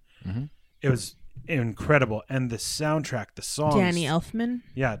animation. Mm-hmm. It was incredible, and the soundtrack, the songs. Danny Elfman.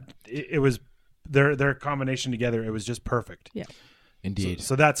 Yeah, it was their combination together. It was just perfect. Yeah. Indeed.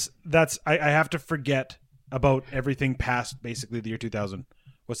 So that's I have to forget about everything past basically the year 2000.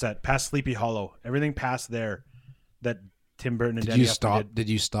 What's that? Past Sleepy Hollow. Everything past there that Tim Burton and Danny Elfman did. Did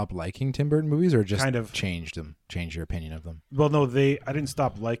you stop liking Tim Burton movies, or just Kind of. change your opinion of them? Well, no, I didn't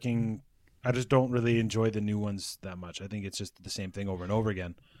stop liking. I just don't really enjoy the new ones that much. I think it's just the same thing over and over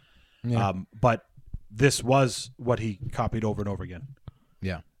again. Yeah. But this was what he copied over and over again,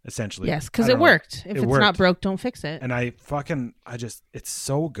 Yeah. essentially. Yes, because I it don't know. worked. If It it's worked. not broke, don't fix it. And it's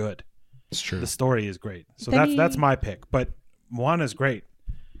so good. It's true. The story is great. So Then that's my pick. But Moana's great.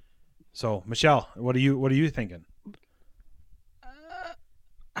 So Michelle, what are you thinking?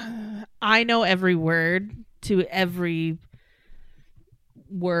 I know every word to every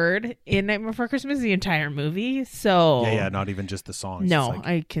word in Nightmare Before Christmas, the entire movie. So Yeah, not even just the songs. no, It's like,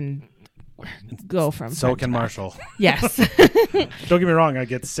 I can go from so front can to back. Marshall. Yes. Don't get me wrong, I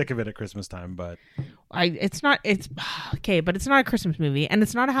get sick of it at Christmas time, but It's okay, but it's not a Christmas movie and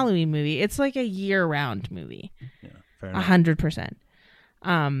it's not a Halloween movie. It's like a year-round movie. fair enough. 100%.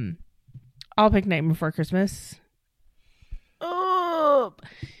 I'll pick Nightmare Before Christmas. Oh,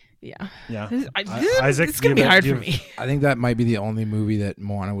 yeah. Yeah. This is gonna be hard for me. I think that might be the only movie that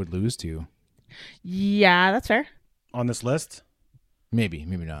Moana would lose to. Yeah, that's fair. On this list? Maybe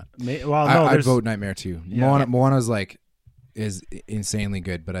not. There's I'd vote Nightmare too. Yeah. Moana's is insanely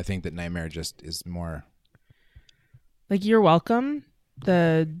good, but I think that Nightmare just is more. Like You're Welcome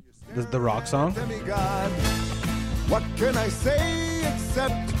The The rock song. Demigod. What can I say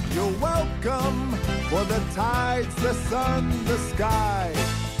except you're welcome for the tides, the sun, the sky.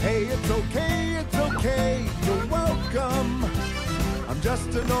 Hey, it's okay, you're welcome. I'm just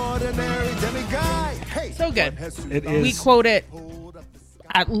an ordinary demiguy. Hey, So good. It is. we quote it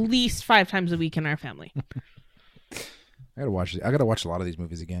at least 5 times a week in our family. I gotta watch a lot of these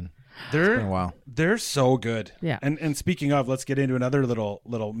movies again. been a while. They're so good. Yeah. And speaking of, let's get into another little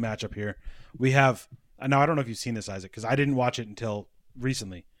matchup here. We have now I don't know if you've seen this, Isaac, because I didn't watch it until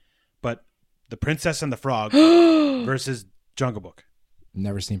recently, but The Princess and the Frog versus Jungle Book.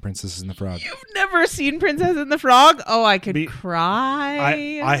 Never seen Princess and the Frog. You've never seen Princess and the Frog? Oh, I could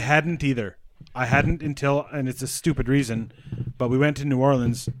cry. I hadn't either. I hadn't until, and it's a stupid reason, but we went to New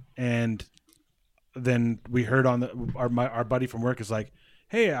Orleans and then we heard on our buddy from work is like,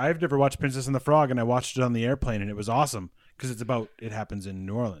 hey, I've never watched Princess and the Frog, and I watched it on the airplane and it was awesome because it happens in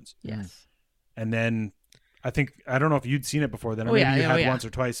New Orleans. Yes. And then I don't know if you'd seen it before then, or Oh, maybe yeah, you had yeah. once or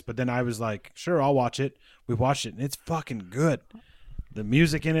twice, but then I was like, sure, I'll watch it. We watched it and it's fucking good. The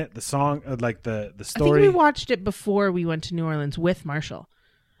music in it, the song, like the story. I think we watched it before we went to New Orleans with Marshall.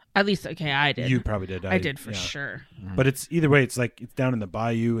 At least, okay, I did. You probably did. I did for yeah. sure. But it's either way. It's like it's down in the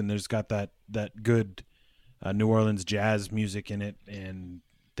bayou, and there's got that good New Orleans jazz music in it, and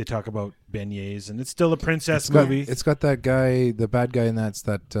they talk about beignets, and it's still a princess movie. It's got that guy, the bad guy, and that's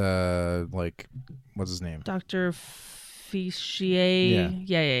that like, what's his name? Dr. Fichier.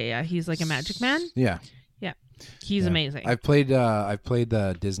 Yeah. He's like a magic man. Yeah, Yeah. He's amazing. I've played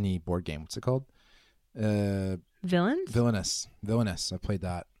the Disney board game. What's it called? Villains? Villainous. I played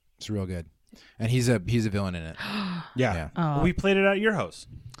that. It's real good, and he's a villain in it. yeah. Oh. We played it at your house.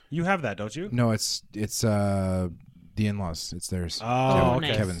 You have that, don't you? No, it's the in-laws. It's theirs. Oh,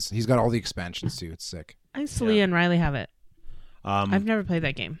 okay. Kevin's. He's got all the expansions too. It's sick. Celia and Riley have it. I've never played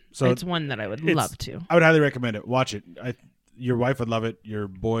that game. So it's one that I would love to. I would highly recommend it. Watch it. Your wife would love it. Your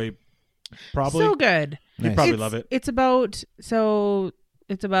boy probably. So good. Nice. Probably love it. It's about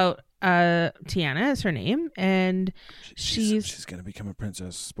Tiana is her name, and she's gonna become a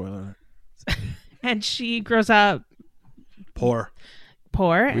princess. Spoiler. and she grows up Poor.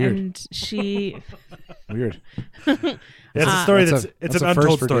 Weird. and she Weird. It's a story That's it's a an first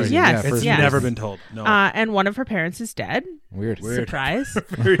untold for story. Disney. Yes, Yeah, first yes. for Never Disney. been told. No. and one of her parents is dead. Weird. Surprise.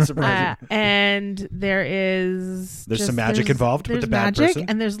 Very surprising. And there's Some magic involved with there's the bad magic, person.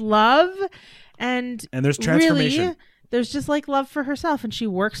 and there's love, and And there's transformation. Really, there's just like love for herself, and she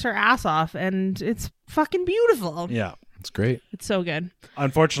works her ass off, and it's fucking beautiful. Yeah. It's great. It's so good.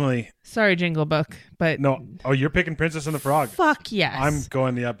 Unfortunately, Sorry, Jingle Book, but no. Oh, you're picking Princess and the Frog. fuck yes. I'm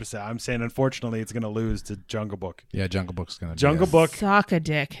going the opposite. I'm saying, unfortunately, it's going to lose to Jungle Book. Yeah, Jungle Book's gonna. Jungle be Book. Suck a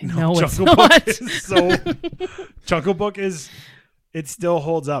dick. No, it's Jungle not. Book is so. Jungle Book is. It still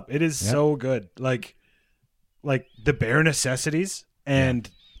holds up. It is so good. Like the bare necessities, and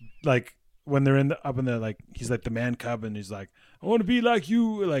like when they're up in the like, he's like the man cub, and he's like, I want to be like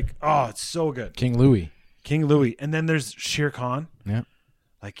you. Like, oh, it's so good. King Louis. King Louis, and then there's Shere Khan. Yeah.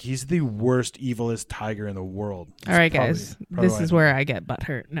 Like he's the worst, evilest tiger in the world. All right, guys. This is where I get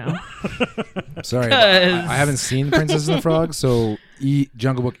butthurt now. Sorry, but I haven't seen Princess and the Frog, so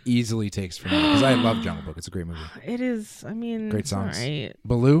Jungle Book easily takes from me because I love Jungle Book. It's a great movie. It is. I mean, Great it's songs. all right.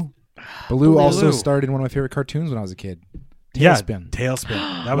 Baloo also starred in one of my favorite cartoons when I was a kid. Tailspin.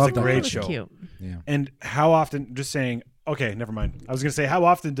 Tailspin. That was a Love that. great That was show. cute. Yeah. And how often? Just saying. Okay, never mind. I was gonna say how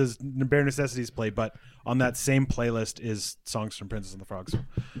often does Bare Necessities play, but on that same playlist is songs from Princess and the Frog. So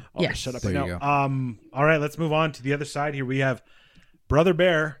I'll Yes. shut up There right you now. All right, let's move on to the other side here. We have Brother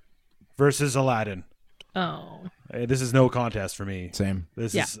Bear versus Aladdin. Oh. This is no contest for me. Same.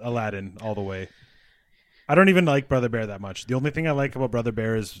 This Yeah. is Aladdin all the way. I don't even like Brother Bear that much. The only thing I like about Brother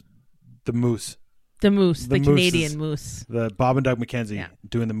Bear is the moose. The moose, the moose Canadian is- moose. The Bob and Doug McKenzie Yeah.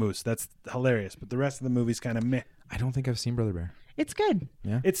 doing the moose. That's hilarious. But the rest of the movie's kind of meh. I don't think I've seen Brother Bear. It's good.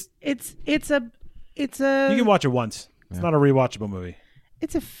 It's It's a you can watch it once. It's Yeah. not a rewatchable movie.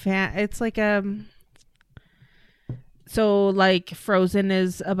 it's a it's like so like Frozen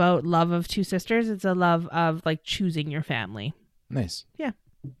is about love of two sisters. It's a love of like choosing your family. Nice.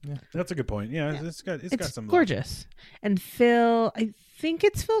 That's a good point. Yeah, it's got It's some gorgeous. And Phil, I think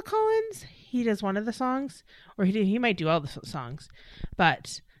it's Phil Collins. He does one of the songs, or he might do all the songs,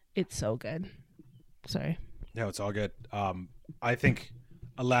 but it's so good. Sorry. Yeah, it's all good. I think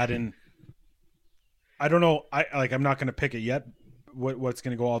Aladdin. I don't know. I'm not going to pick it yet. What's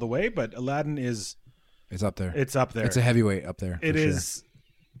going to go all the way? But Aladdin is. It's up there. It's up there. It's a heavyweight up there. It for sure. is.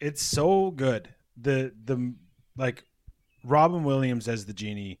 It's so good. The like Robin Williams as the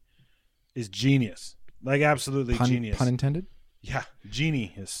genie is genius. Like absolutely genius. Pun intended. Yeah,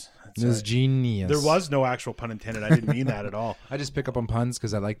 genius. It was genius. There was no actual pun intended. I didn't mean that at all. I just pick up on puns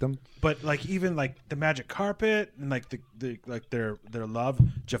because I like them. But like even like the magic carpet and like the like their love.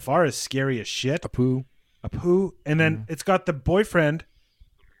 Jafar is scary as shit. Apu. And then it's got the boyfriend,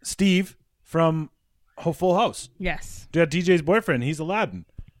 Steve from Full House. Yes. Yeah, DJ's boyfriend. He's Aladdin.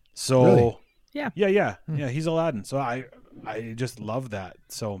 So Really? Yeah. yeah. He's Aladdin. So I just love that.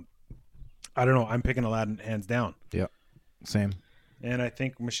 So I don't know. I'm picking Aladdin hands down. Yeah. Same. And I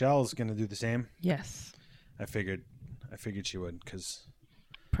think Michelle's going to do the same. Yes. I figured she would because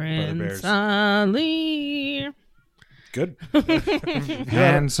Prince Ali. good.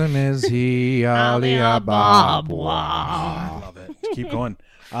 Handsome is he, Ali Ababa. I love it. Keep going.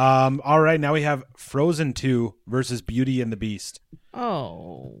 All right, now we have Frozen 2 versus Beauty and the Beast.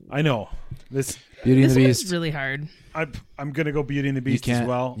 Oh. I know this. Beauty and This the one's Beast. really hard. I'm gonna go Beauty and the You Beast as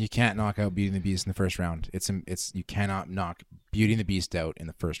well. You can't knock out Beauty and the Beast in the first round. It's you cannot knock Beauty and the Beast out in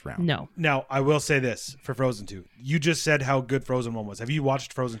the first round. No. Now I will say this for Frozen 2. You just said how good Frozen 1 was. Have you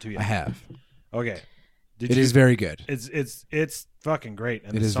watched Frozen 2 yet? I have. Okay. It is very good. It's fucking great,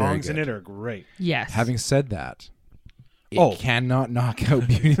 and It the is very songs in good. it are great. Yes. Having said that, it cannot knock out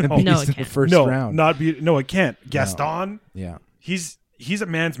Beauty and the Beast No, it in the can't. first no, round. not Beauty. No, it can't. Gaston. Yeah. He's a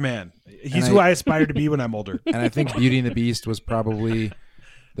man's man. He's And who I aspire to be when I'm older. And I think Beauty and the Beast was probably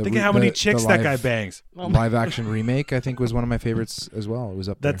Think of how many chicks that guy bangs. Live action remake, I think, was one of my favorites as well. It was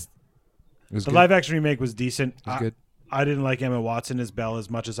up there. That's It was the good. live action remake was decent. It was good. I didn't like Emma Watson as Belle as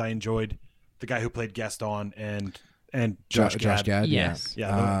much as I enjoyed the guy who played Gaston and Josh Gad. Yes.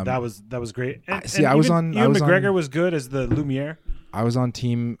 Yeah, that was great. And, I was even on- I Ewan was McGregor on- was good as the Lumiere. I was on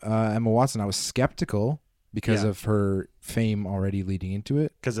team Emma Watson. I was skeptical because Yeah. of her fame already leading into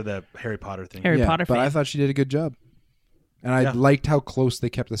it. Because of the Harry Potter thing. Harry Potter but I fame. thought she did a good job. And I Yeah. liked how close they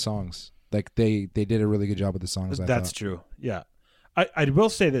kept the songs. Like they did a really good job with the songs. That's I thought. true. Yeah. I will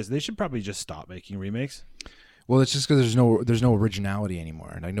say this. They should probably just stop making remakes. Well, it's just because there's no originality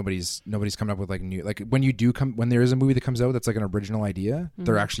anymore. Like nobody's coming up with like new, like when there is a movie that comes out that's like an original idea,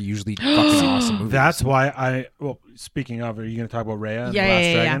 they're actually usually fucking awesome movies. That's why speaking of, are you going to talk about Raya and Yeah, the Last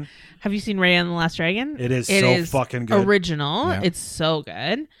yeah. Dragon? Have you seen Raya and the Last Dragon? It is fucking good. Original. Yeah. It's so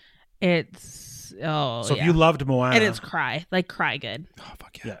good. It's So if you loved Moana, and it's cry good. Oh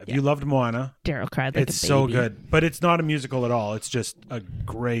fuck yeah, if you loved Moana, Daryl cried like it's a baby. so good. But it's not a musical at all. It's just a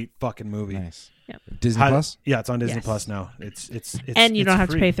great fucking movie. Nice. Yep. Disney Plus. Yeah, it's on Disney Yes. Plus now. It's And you it's don't have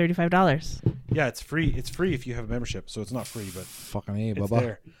free. to pay $35. Yeah, it's free. It's free if you have a membership, so it's not free, but Fucking A, it's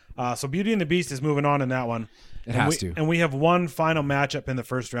Bubba. there. So Beauty and the Beast is moving on in that one. It has to. And we have one final matchup in the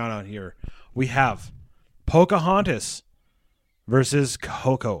first round out here. We have Pocahontas versus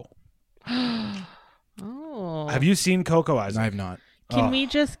Coco. Oh. Have you seen Coco, Isaac? I have not. Can we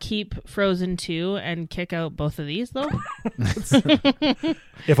just keep Frozen 2 and kick out both of these though?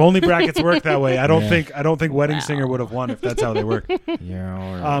 If only brackets work that way. I don't Yeah. think Wedding Singer would have won if that's how they work.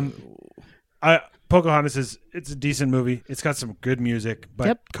 Yeah. Pocahontas it's a decent movie. It's got some good music, but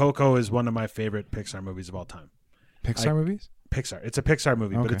Yep. Coco is one of my favorite Pixar movies of all time. Pixar movies. Pixar. It's a Pixar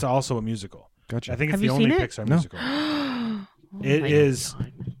movie, but Okay. it's also a musical. Gotcha. I think it's Have the you only seen it? Pixar No. musical. It my is.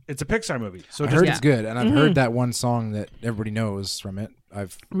 God. It's a Pixar movie. So I just heard it's good, and I've heard that one song that everybody knows from it.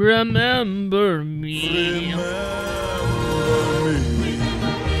 I've Remember me.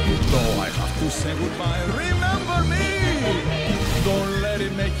 Though I have to say goodbye, remember me. Don't let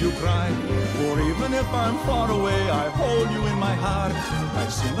it make you cry. For even if I'm far away, I hold you in my heart. I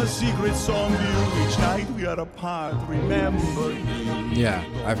sing a secret song to you each night we are apart. Remember me. yeah,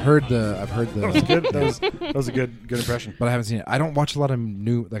 I've heard the. That was good. That was a good impression. But I haven't seen it. I don't watch a lot of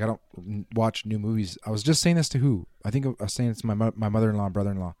I don't watch new movies. I was just saying this to who? I think I was saying it to my mother-in-law,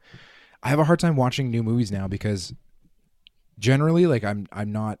 brother-in-law. I have a hard time watching new movies now because generally, like I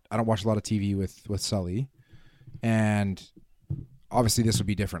don't watch a lot of TV with Sully, and obviously this would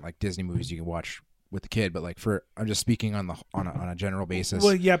be different. Like Disney movies you can watch with the kid, but like I'm just speaking on a general basis.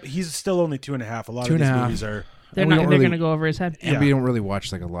 Well, yeah, but he's still only 2.5. A lot of 2.5. these movies are. They're And we not. don't They're really- going to go over his head. and yeah. we don't really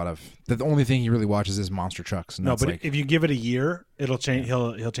watch like a lot of. The only thing he really watches is Monster Trucks. And No, that's but like, if you give it a year, it'll change.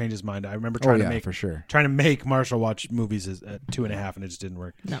 He'll change his mind. I remember oh trying yeah, to make for sure. trying to make Marshall watch movies at 2.5, and it just didn't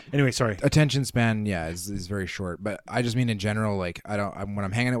work. No. Anyway, sorry. Attention span, yeah, is very short. But I just mean in general, like when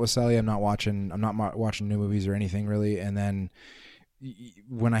I'm hanging out with Sally, I'm not watching watching new movies or anything really. And then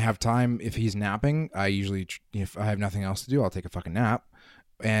when I have time, if he's napping, I usually, if I have nothing else to do, I'll take a fucking nap.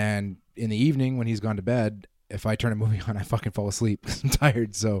 And in the evening when he's gone to bed, if I turn a movie on, I fucking fall asleep because I'm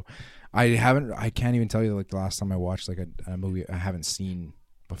tired. So I can't even tell you like the last time I watched like a movie I haven't seen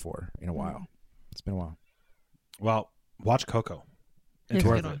before in a while. It's been a while. Well, watch Coco. It's It's a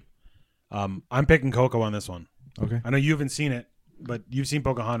worth good it. I'm picking Coco on this one. Okay. I know you haven't seen it. but you've seen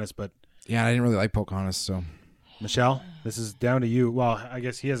Pocahontas. But Yeah, I didn't really like Pocahontas, so Michelle, this is down to you. Well, I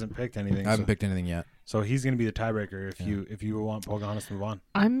guess he hasn't picked anything. I haven't picked anything yet. So he's going to be the tiebreaker if you want Pocahontas to move on.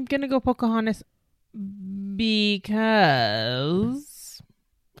 I'm gonna go Pocahontas because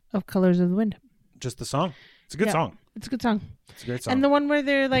of Colors of the Wind. Just the song. It's a good Yeah. song. It's a good song. It's a great song. And the one where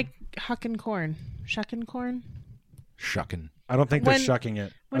they're like shucking corn. Shucking. I don't think they're When- shucking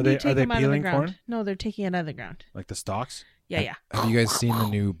it. When Are do they you take are they them out of the peeling ground? corn? No, they're taking it out of the ground. Like the stalks? Yeah. Have you guys seen the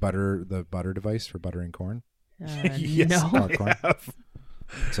new butter device for buttering corn? Yes, No. Popcorn. I have.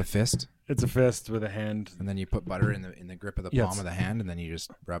 It's a fist, It's a fist with a hand and then you put butter in the grip of the Yes. palm of the hand, and then you just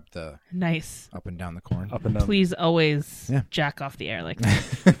rub the Nice. up and down the corn. up and down. Please always Yeah. jack off the air like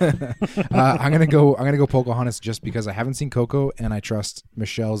that. I'm gonna go Pocahontas just because I haven't seen Coco, and I trust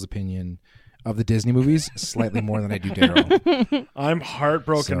Michelle's opinion of the Disney movies slightly more than I do Daryl. I'm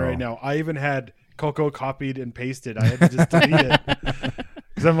heartbroken So- right now. I even had Coco copied and pasted. I had to just delete it.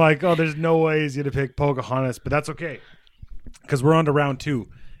 Because I'm like, oh, there's no way he's going to pick Pocahontas. But that's okay. Because we're on to round 2.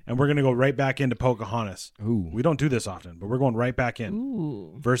 And we're going to go right back into Pocahontas. Ooh. We don't do this often, but we're going right back in.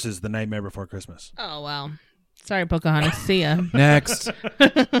 Ooh. Versus The Nightmare Before Christmas. Oh well. Sorry, Pocahontas. See ya. Next.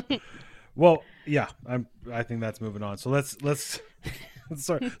 Well, yeah, I think that's moving on. So let's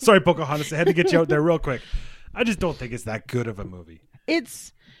sorry, Pocahontas. I had to get you out there real quick. I just don't think it's that good of a movie.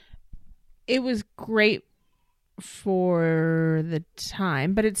 It was great for the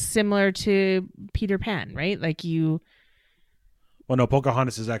time, but it's similar to Peter Pan, right? Like Well, no,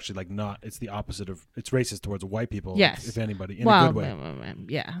 Pocahontas is actually like not. It's the opposite of. It's racist towards white people. Yes. if anybody, in a good way.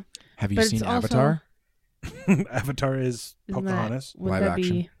 Yeah. Have you But seen it's also- Avatar? Avatar is Isn't Pocahontas. Would Live that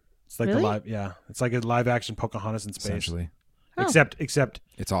action. be? It's like Really? the live. Yeah, it's like a live action Pocahontas in space. Essentially, Oh. Except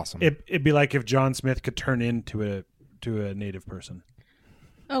it's awesome. it'd be like if John Smith could turn into a native person.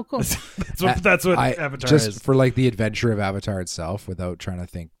 Oh, cool. That's what I- Avatar just is. for like the adventure of Avatar itself, without trying to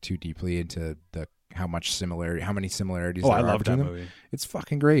think too deeply into how many similarities. Oh, there I are love between that them. movie. It's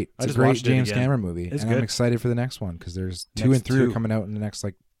fucking great. I It's a just great watched it James again. Cameron movie, It's and good. I'm excited for the next one because there's 2 Next and 3 are two. coming out in the next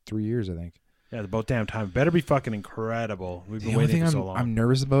like 3 years, I think. Yeah, it's about damn time. Better be fucking incredible. We've The been only waiting thing for so long. I'm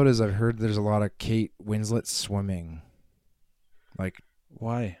nervous about is I've heard there's a lot of Kate Winslet swimming, like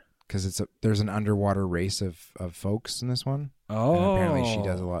Why? because there's an underwater race of folks in this one. Oh, And apparently she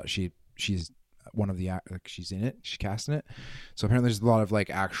does a lot. She's one of the like she's in it. She's casting it. So apparently there's a lot of like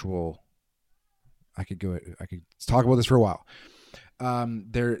actual. I could talk about this for a while.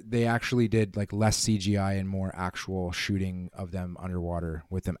 They actually did like less CGI and more actual shooting of them underwater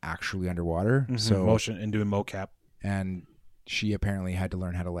with them actually underwater. Mhm, So motion and doing mocap. and she apparently had to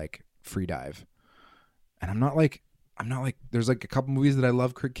learn how to like free dive. And I'm not like there's like a couple movies that I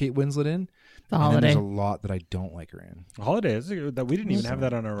love Kate Winslet in. The and then Holiday. there's a lot that I don't like her in. Holidays that we didn't even have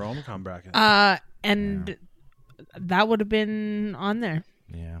that on our rom-com bracket. And that would have been on there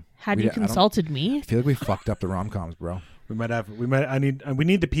Yeah. had We you d- I don't- consulted me. I feel like we fucked up the rom-coms, bro. we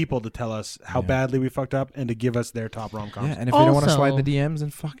need the people to tell us how badly we fucked up and to give us their top rom-coms. Yeah, and if they don't want to Also- slide in the DMs, then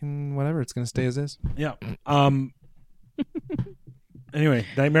fucking whatever, it's gonna stay as is. Yeah. Anyway,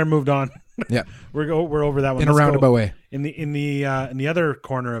 Nightmare moved on. Yeah, We're over that one. in a Let's go. roundabout way. In the other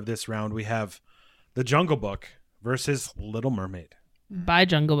corner of this round, we have The Jungle Book versus Little Mermaid. By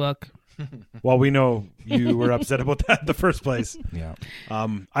Jungle Book. Well, we know you were upset about that in the first place. Yeah,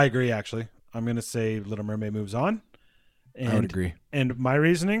 I agree. Actually, I'm going to say Little Mermaid moves on. And, I would agree. And my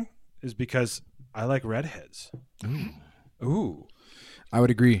reasoning is because I like redheads. Ooh. I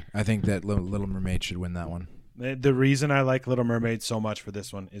would agree. I think that Little Mermaid should win that one. The reason I like Little Mermaid so much for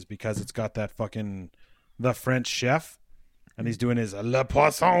this one is because it's got that the French chef, and he's doing his le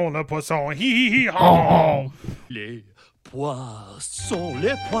poisson, hee hee ha. Les poissons,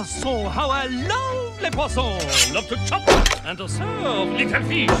 how I love les poissons. Love to chop and to serve little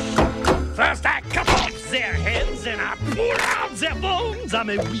fish. First I cut off their heads and I pull out their bones. Ah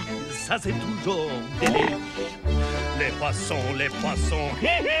mais oui, ça c'est toujours délice. Les poissons,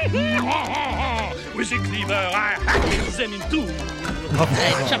 with a cleaver I hack them in two.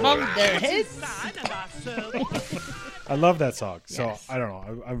 Chop off their heads. I love that song. So Yes. I don't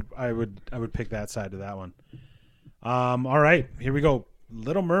know. I would pick that side of that one. All right, here we go.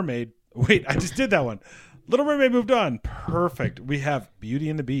 Little Mermaid. Wait, I just did that one. Little Mermaid moved on. Perfect. We have Beauty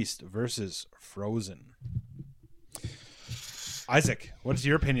and the Beast versus Frozen. Isaac, what is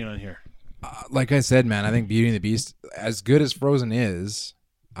your opinion on here? Like I said, man, I think Beauty and the Beast, as good as Frozen is,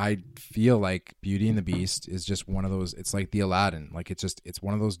 I feel like Beauty and the Beast is just one of those. It's like the Aladdin. Like it's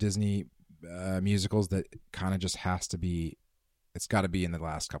one of those Disney musicals that kind of just has to be. It's got to be in the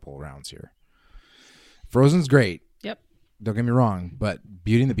last couple of rounds here. Frozen's great. Yep. Don't get me wrong, but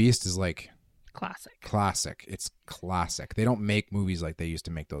Beauty and the Beast is like Classic. It's classic. They don't make movies like they used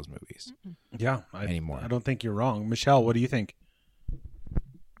to make those movies Yeah, anymore. I don't think you're wrong. Michelle, what do you think?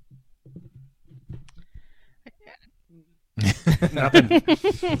 Nothing.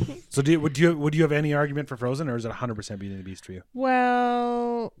 So would you have any argument for Frozen, or is it 100% Beauty and the Beast for you?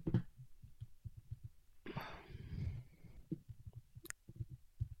 Well,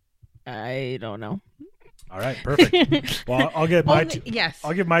 I don't know. All right, perfect. Well, I'll give my yes.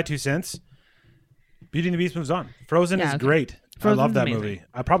 I'll give my 2 cents. Beauty and the Beast moves on. Frozen Yeah, is okay. great. Frozen's I love that amazing. movie.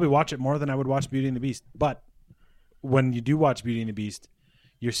 I probably watch it more than I would watch Beauty and the Beast. But when you do watch Beauty and the Beast,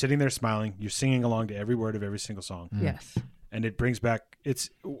 you're sitting there smiling. You're singing along to every word of every single song, Yes. and it brings back. It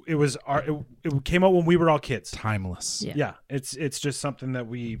came out when we were all kids. Timeless. Yeah. Yeah, it's just something that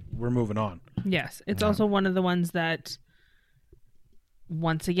we're moving on. Yes. It's also one of the ones that,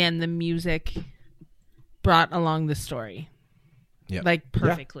 once again, the music brought along the story. Yeah. Like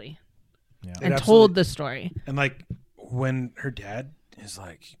perfectly. Yeah. And It told the story. And like when her dad is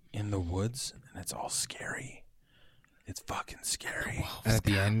like in the woods and it's all scary. It's fucking scary. And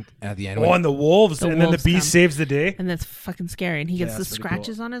at the end, Oh, and the wolves, The and then the wolves beast come. saves the day. And that's fucking scary. And he gets Yeah, the that's pretty cool.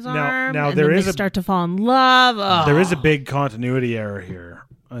 scratches on his Now- arm. now and there then is they a- start to fall in love. Oh. There is a big continuity error here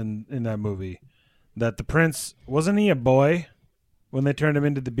in that movie. That the prince, wasn't he a boy when they turned him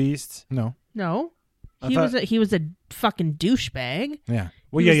into the beast? no. No. I He thought- was a fucking douchebag. Yeah.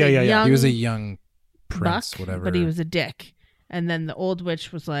 Well, He was yeah. a young He was a young prince, buck, whatever. but he was a dick. And then the old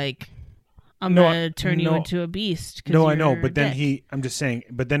witch was like, I'm No, going to turn you no. into a beast. 'cause No, I know, you're a but then dick. I'm just saying,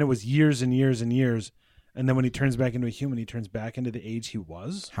 but then it was years and years and years. And then when he turns back into a human, he turns back into the age he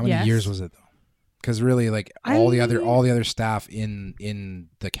was. How many Yes. years was it though? Because really, like all the other staff in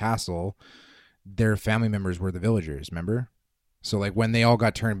the castle, their family members were the villagers. Remember? So like when they all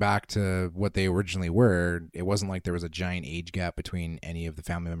got turned back to what they originally were, it wasn't like there was a giant age gap between any of the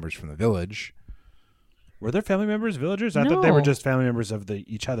family members from the village. Were there family members, villagers? I thought they were No. just family members of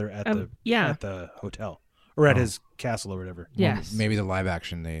each other at the hotel or at his castle or whatever. Yes. Maybe the live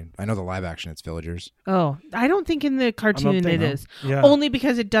action. I know the live action. It's villagers. Oh, I don't think in the cartoon think it no. is. Yeah. Only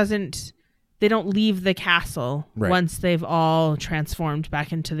because it doesn't. They don't leave the castle Right. once they've all transformed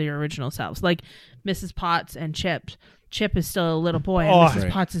back into their original selves. Like Mrs. Potts and Chip. Chip is still a little boy, and Oh, Mrs.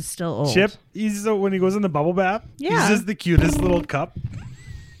 right. Potts is still old. Chip, he's so when he goes in the bubble bath, Yeah. he's just the cutest little cup.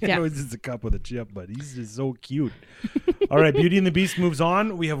 Yeah. I know it's just a cup with a chip, but he's just so cute. All right, Beauty and the Beast moves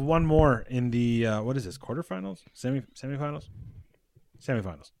on. We have one more in the what is this? Quarterfinals, semifinals,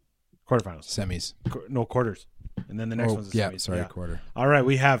 quarterfinals, Semis. no quarters, and then the next Oh, one's the yeah. semis. Sorry, quarter. All right,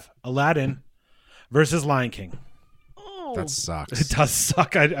 we have Aladdin versus Lion King. Oh. That It sucks. does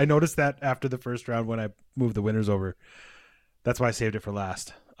suck. I noticed that after the first round when I moved the winners over. That's why I saved it for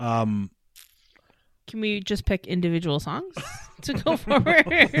last. Can we just pick individual songs to go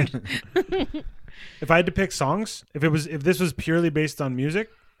forward? If I had to pick songs, if this was purely based on music,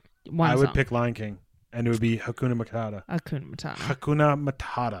 One I would song. pick Lion King, and it would be Hakuna Matata. Hakuna Matata. Hakuna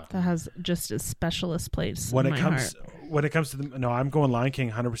Matata. That has just a specialist place When in it my comes, heart. when it comes to the no, I'm going Lion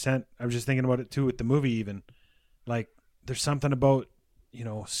King 100%. I was just thinking about it too with the movie. Even like there's something about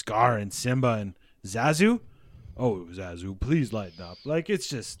Scar and Simba and Zazu. Oh, Zazu, please lighten up. Like it's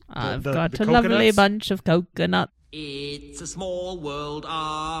just I've the got a coconuts. lovely bunch of coconut. It's a small world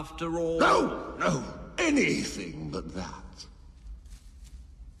after all. No, anything but that.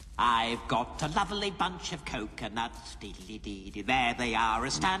 I've got a lovely bunch of coconuts. Dee-dee-dee-dee. There they are,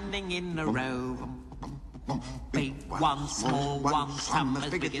 standing in a row. Big one, small one, some as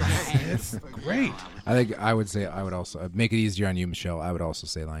big as your head. It's great. I think I would also make it easier on you, Michelle. I would also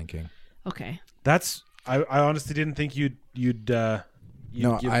say Lion King. Okay. That's I honestly didn't think you'd No,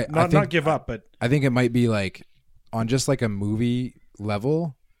 give, I not think- give up, but I think it might be like on just like a movie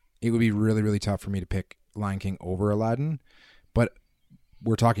level, it would be really, really tough for me to pick Lion King over Aladdin. But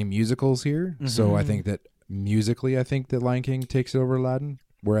we're talking musicals here, so I think that musically, I think that Lion King takes it over Aladdin,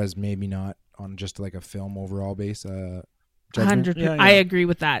 whereas maybe not on just like a film overall base. Judgment. 100. Yeah, yeah. I agree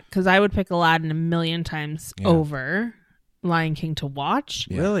with that because I would pick Aladdin a million times Yeah. over Lion King to watch.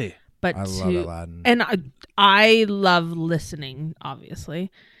 Yeah. really, But I love Aladdin. and I love listening, obviously.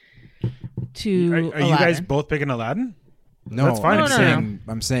 To are you Aladdin. guys both picking Aladdin? No, That's fine. I'm No, no, saying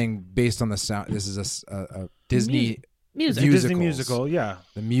I'm saying based on the sound. This is a Disney music? Musicals. Disney musical, yeah.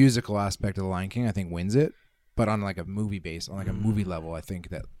 The musical aspect of the Lion King, I think, wins it. But on like a movie base, on like a movie level, I think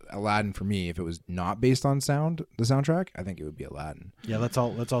that Aladdin for me, if it was not based on sound, the soundtrack, I think it would be Aladdin. Yeah, let's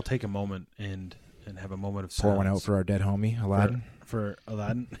all take a moment and have a moment of Pour one out silence for our dead homie, Aladdin. for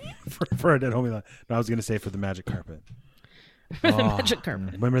Aladdin for our dead homie. No, I was gonna say for the magic carpet. Magic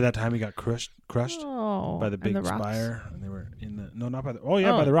carpet. Remember that time he got crushed Oh, by the and big rocks? spire, and they were in the not by the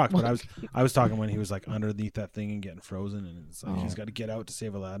by the rocks. But I was talking when he was like underneath that thing and getting frozen, and it's like he's got to get out to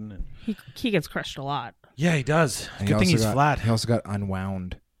save Aladdin. And He gets crushed a lot. yeah, he does. And Good thing he's flat. He also got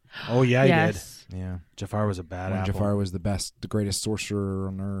unwound. Oh yeah, he Yes. Yeah. Jafar was a bad When apple. Jafar was the greatest sorcerer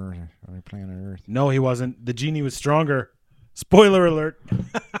on Earth, on planet Earth. No, he wasn't. The genie was stronger. Spoiler alert.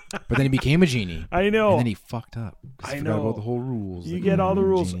 But then he became a genie. I know. And then he fucked up. 'Cause I he forgot know. about the whole rules. You that get all the were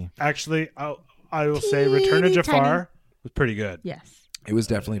in rules. Genie. Actually, I will say Return of Jafar was pretty good. Yes. It was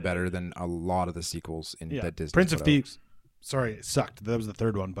definitely better than a lot of the sequels in that Disney. Prince of put out. Thieves. Sorry, it sucked. That was the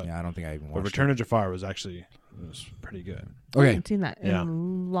third one, but Yeah, I don't think I even but watched Return of Jafar was actually pretty good. I Okay. haven't seen that in Yeah. a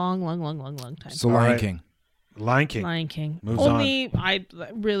long time. So All Lion right. King. Lion King. Lion King. Moves Only I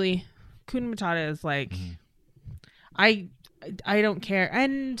really Hakuna Matata is like I don't care.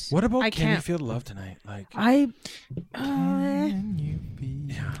 And What about I Can You can't Feel the Love Tonight? Like I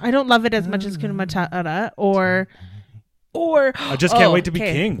don't love it as much as Hakuna Matata or I just can't wait to be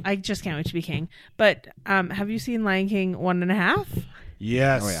okay. king. I just can't wait to be king. But have you seen Lion King 1.5?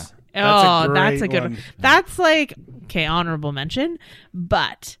 Yes. Oh, yeah. That's a good one. one. That's like honorable mention,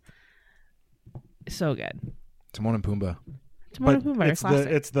 but so good. Timon and Pumbaa. Timon and But Pumbaa are classic.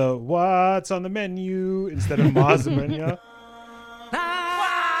 it's the what's on the menu instead of Ma's menu. What's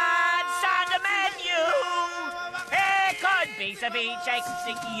on the menu? It could be some beach, I can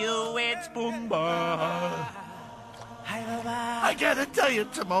sing to you, it's Pumbaa. I gotta tell you,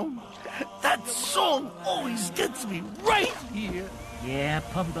 Timon, that song always gets me right here. Yeah,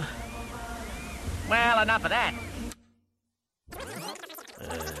 Pumbaa. Well, enough of that.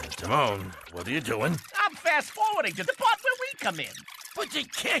 Timon, what are you doing? I'm fast-forwarding to the part where we come in. But you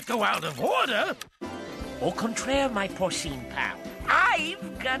can't go out of order. Au contraire, my porcine pal.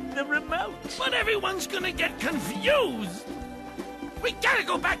 I've got the remote. But everyone's gonna get confused. We gotta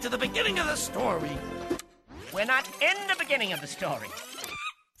go back to the beginning of the story. We're not in the beginning of the story.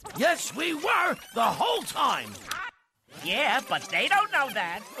 Yes, we were the whole time. Yeah, but they don't know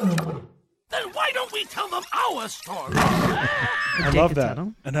that. Then why don't we tell them our story? I love that.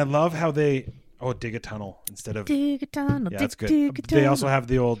 And I love how they dig a tunnel instead of Dig a tunnel, yeah, dig, that's good. dig a They also tunnel. have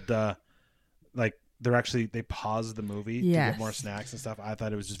the old like they pause the movie to Yes. get more snacks and stuff. I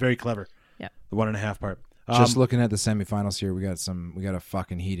thought it was just very clever. Yeah. The 1.5 part. Just looking at the semifinals here, we got a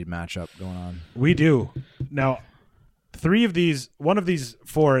fucking heated matchup going on. We do. Now, one of these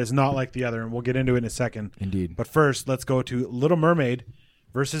four is not like the other, and we'll get into it in a second. Indeed. But first, let's go to Little Mermaid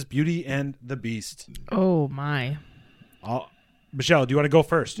versus Beauty and the Beast. Oh my. Michelle, do you want to go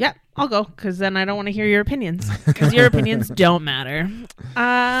first? Yeah, I'll go because then I don't want to hear your opinions because your opinions don't matter.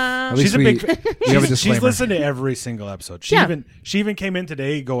 At She's least a big. we have a She's disclaimer. listened to every single episode. She Yeah. even came in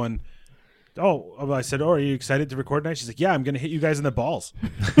today going, "Oh," I said, "Oh, are you excited to record tonight?" She's like, "Yeah, I'm going to hit you guys in the balls."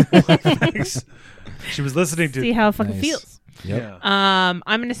 Thanks. She was listening to See how it fucking Nice. feels. Yep. Yeah. I'm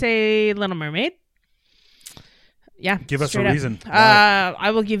gonna say Little Mermaid. Yeah. Give us a straight up. reason. Why?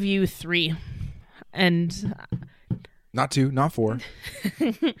 I will give you 3, and Not 2, not 4.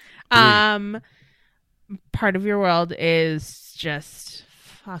 Part of Your World is just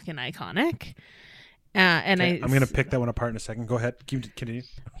fucking iconic. And Okay, I'm going to pick that one apart in a second. Go ahead. Continue.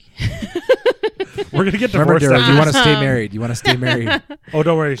 We're going to get Remember, divorced. Derek, after you want to this. stay married. You want to stay married. Oh,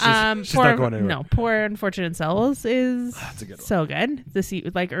 don't worry. She's not going anywhere. No, Poor Unfortunate Souls is That's a good one. so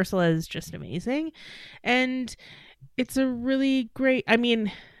good. Like Ursula is just amazing, and it's a really great. I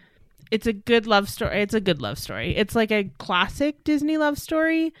mean, it's a good love story. It's a good love story. It's like a classic Disney love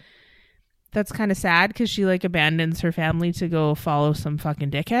story. That's kind of sad because she like abandons her family to go follow some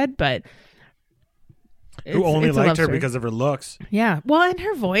fucking dickhead, but Who only it's a liked love her story. because of her looks. Yeah, well, and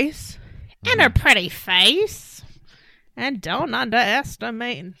her voice, and her pretty face, and don't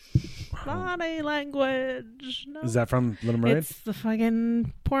underestimate body language. No. Is that from Little Mermaid? It's the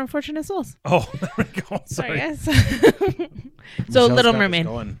fucking Poor Unfortunate Souls. Oh, there we go. Sorry, Sorry. guys. So Michelle's Little got this Mermaid.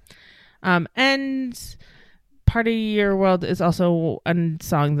 going. And Part of Your World is also a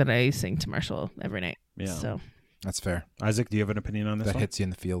song that I sing to Marshall every night. Yeah. So That's fair. Isaac, do you have an opinion on this That one? hits you in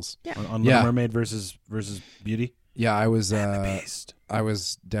the feels. yeah. On Yeah. Little Mermaid versus Beauty? Yeah, I was Beast. I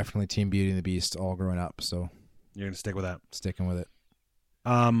was definitely Team Beauty and the Beast all growing up, so You're going to stick with that. sticking with it.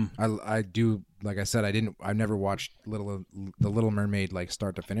 I do, like I said, I've never watched the Little Mermaid like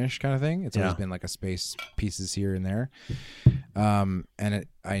start to finish kind of thing. It's always Yeah. been like a space pieces here and there, and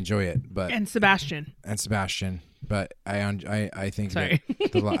I enjoy it. But And Sebastian. but I think Sorry.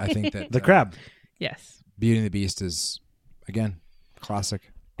 that I think that the crab. Yes. Beauty and the Beast is again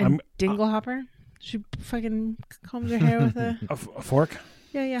classic. And Dinglehopper. She fucking combs her hair with a... A fork?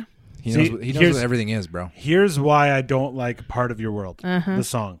 Yeah. He See, knows here's- what everything is, bro. Here's why I don't like Part of Your World, Uh-huh. the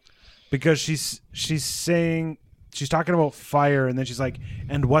song. Because she's saying, she's talking about fire, and then she's like,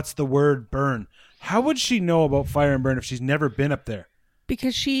 and what's the word burn? How would she know about fire and burn if she's never been up there?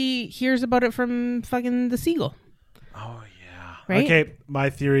 Because she hears about it from fucking the seagull. Oh, yeah. Right? Okay, my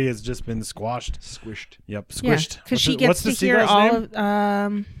theory has just been squashed. Squished. Yep, squished. Because she gets what's to the hear seagull's all name? of...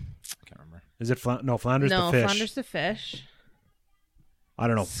 Can't remember. Is it Flounder's no, the fish? Flounder's the fish. I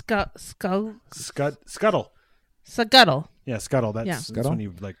don't know. Scuttle. Scuttle. Yeah, scuttle. That's, Yeah. that's Scuttle? when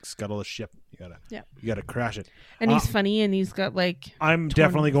you like scuttle a ship. You gotta crash it. And he's funny, and he's got like... I'm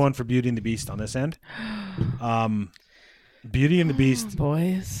definitely going for Beauty and the Beast on this end. Beauty and the Beast,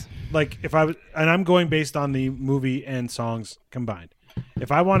 boys. like if I was, and I'm going based on the movie and songs combined.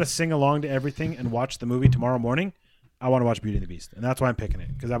 If I want to sing along to everything and watch the movie tomorrow morning, I want to watch Beauty and the Beast, and that's why I'm picking it,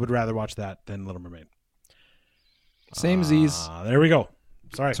 because I would rather watch that than Little Mermaid. Same Z's. There we go.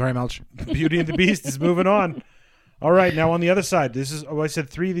 Sorry, Melch. Beauty and the Beast is moving on. All right, now on the other side, this is. Oh, I said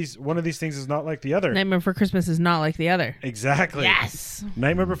three. One of these things is not like the other. Nightmare Before Christmas is not like the other. Exactly. Yes.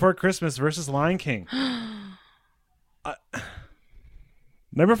 Nightmare Before Christmas versus Lion King.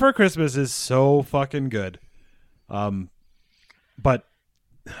 Nightmare Before Christmas is so fucking good. But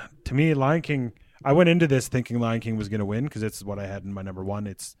to me, Lion King, I went into this thinking Lion King was going to win because it's what I had in my number one.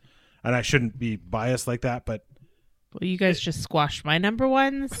 And I shouldn't be biased like that, but Well, you guys just squashed my number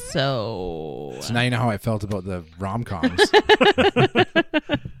one, so... So now you know how I felt about the rom-coms.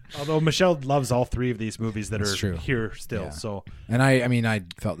 although Michelle loves all three of these movies that That's are true. here still. Yeah. So, And I mean, I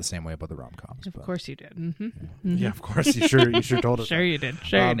felt the same way about the rom-coms. Of but course you did. Mm-hmm. yeah, of course, you sure told us. Sure that. you did.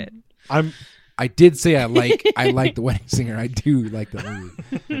 Sure you did. I did say I like The Wedding Singer. I do like that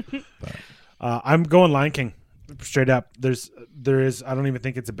movie. But I'm going Lion King, straight up. There is. I don't even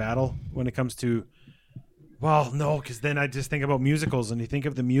think it's a battle when it comes to. Well, no, because then I just think about musicals, and you think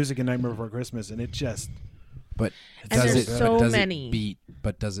of the music in Nightmare Before Christmas, and it just. But And does there's it? so but does many. it beat?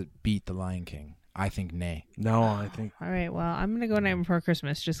 But does it beat The Lion King? I think nay. No, I think. All right, well, I'm going to go Nightmare Before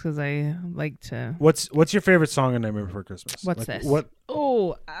Christmas just because I like to... What's your favorite song in Nightmare Before Christmas? What's Like, this? What?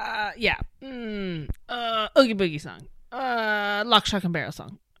 Oh, yeah. Oogie Boogie song. Lock, Shock, and Barrel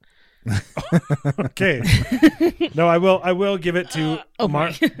song. Okay. No, I will give it to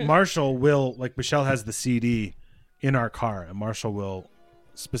okay. Marshall. Will, like, Michelle has the CD in our car, and Marshall will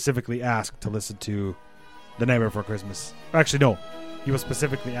specifically ask to listen to The Nightmare Before Christmas. Actually, no. He was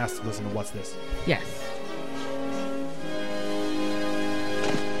specifically asked to listen to What's This? Yes.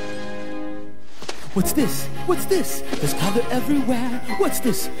 What's this? What's this? There's color everywhere. What's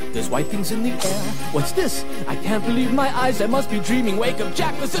this? There's white things in the air. What's this? I can't believe my eyes. I must be dreaming. Wake up,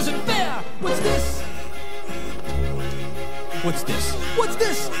 Jack. This isn't fair. What's this? What's this? What's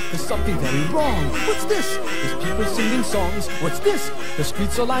this? There's something very wrong. What's this? There's people singing songs. What's this? The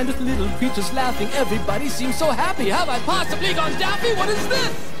streets are lined with little creatures laughing. Everybody seems so happy. Have I possibly gone daffy? What is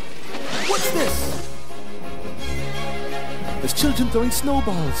this? What's this? There's children throwing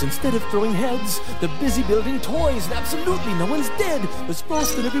snowballs instead of throwing heads. They're busy building toys and absolutely no one's dead. There's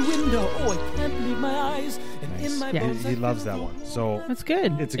frost in every window. Oh, I can't believe my eyes. And in my Yeah. bones He loves that one. So That's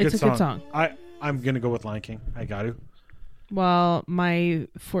good. It's a good Good song. I'm gonna go with Lion King. I got to. Well, my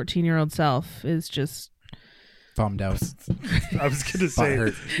 14-year-old self is just... Bummed out. I was gonna say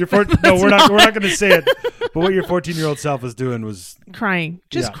Butthurt. no, we're not gonna say it. But what your 14-year-old self was doing was crying.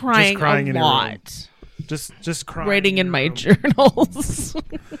 Just Yeah, crying, just crying a in your room. lot. just crying. Writing in my journals.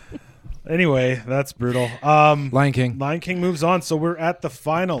 Anyway, that's brutal. Lion King. Lion King moves on, so we're at the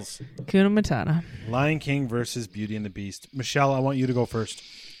finals. Kuna Matata. Lion King versus Beauty and the Beast. Michelle, I want you to go first.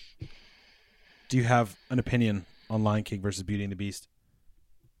 Do you have an opinion on Lion King versus Beauty and the Beast?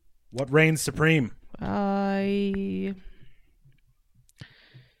 What reigns supreme? I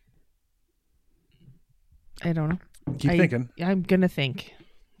don't know. Keep thinking. I'm gonna think.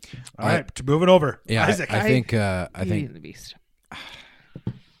 All right, moving over. Yeah, Isaac. I think Beauty and the Beast.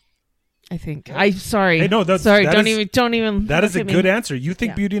 I think. I'm sorry. Hey, no, that's sorry. that Don't is- even. That is look a at me. good answer. You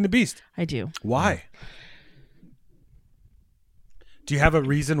think Yeah. Beauty and the Beast? I do. Why? Do you have a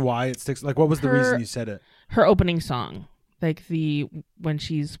reason why it sticks? Like, what was the reason you said it? Her opening song, like when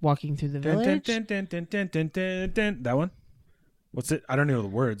she's walking through the Dun, dun, village. dun, dun, dun, dun, dun, dun, dun. That one? What's it? I don't know the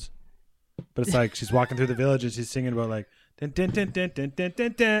words, but it's like she's walking through the village and she's singing about like dun, dun, dun, dun, dun, dun,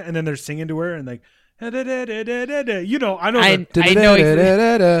 dun, dun, and then they're singing to her and like da, da, da, da, da, da, da. You know, I know. I know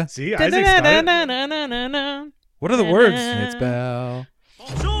exactly. See, Isaac's got it. What are the words? it's Belle.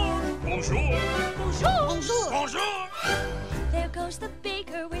 There goes the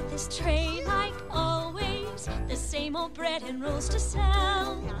baker with his tray like always. The same old bread and rolls to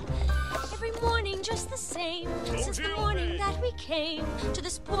sell. If every morning just the same. Since the morning that we came to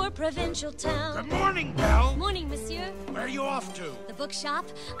this poor provincial town. Good morning, Belle. Morning, monsieur. Where are you off to? The bookshop.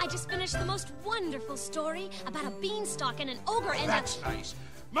 I just finished the most wonderful story about a beanstalk and an ogre and That's nice.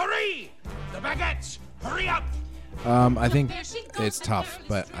 Marie! The baguettes! Hurry up! I think it's tough,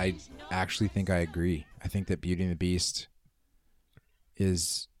 but I actually think I agree. I think that Beauty and the Beast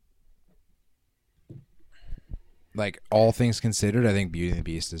is, like, all things considered, I think Beauty and the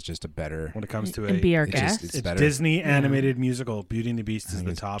Beast is just a better. When it comes to And be our guest. It's it's better. Disney animated musical. Beauty and the Beast is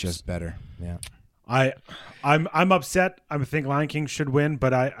the top. Just better. Yeah. I'm upset. I think Lion King should win,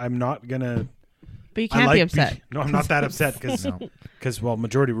 but I'm not gonna. But you can't be upset. No, I'm not that upset because well,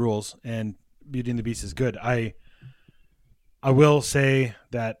 majority rules, and Beauty and the Beast is good. I will say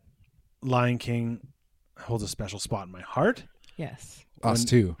that Lion King holds a special spot in my heart. Yes. Us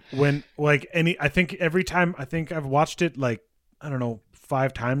too. When I think every time I've watched it like I don't know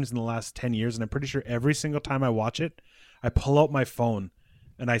 5 times in the last 10 years, and I'm pretty sure every single time I watch it, I pull out my phone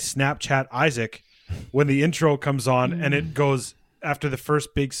and I Snapchat Isaac when the intro comes on and it goes after the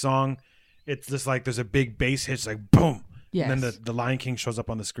first big song. It's just like there's a big bass hit, it's like boom, Yes. and then the Lion King shows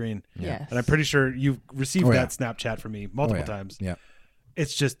up on the screen. Yes. And I'm pretty sure you've received Oh, yeah. that Snapchat from me multiple times. Yeah.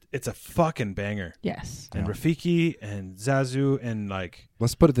 It's a fucking banger. Yes. And Rafiki and Zazu and like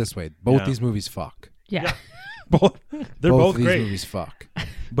Let's put it this way: both Yeah. these movies fuck. Yeah. they're both of these great. movies fuck.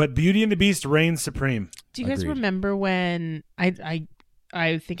 But Beauty and the Beast reigns supreme. Do you guys Agreed. remember when I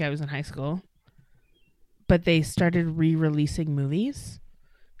think I was in high school, but they started re-releasing movies,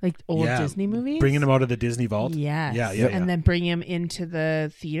 like old Yeah. Disney movies, Bringing them out of the Disney vault. Yes. Yeah. And then bring them into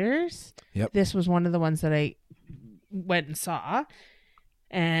the theaters. Yep. This was one of the ones that I went and saw,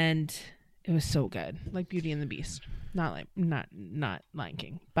 and it was so good, like Beauty and the Beast. Not Lion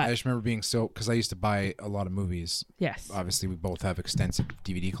King, but I just remember being so, because I used to buy a lot of movies. Yes. Obviously, we both have extensive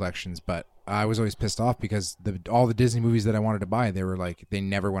DVD collections, but I was always pissed off because all the Disney movies that I wanted to buy, they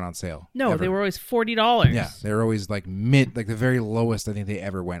never went on sale. no, ever. they were always $40. Yeah, they were always like the very lowest I think they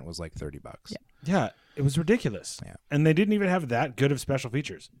ever went was like $30. Yeah. Yeah, it was ridiculous. Yeah. And they didn't even have that good of special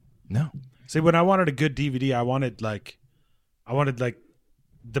features. No. See, when I wanted a good DVD, I wanted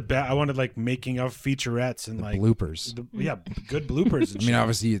making of featurettes and like bloopers. Good bloopers. And I mean,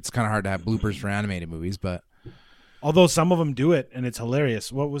 obviously, it's kind of hard to have bloopers for animated movies, but although some of them do it and it's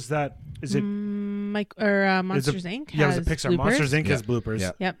hilarious. What was that? Is it Monsters Inc. Yeah, it was a has Pixar. bloopers. Monsters Inc. has Yeah. bloopers.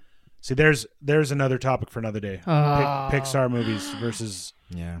 Yeah. Yep. See, there's another topic for another day. Oh. Pixar movies versus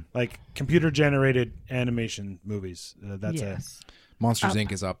like computer generated animation movies. That's Yes. Monsters Up.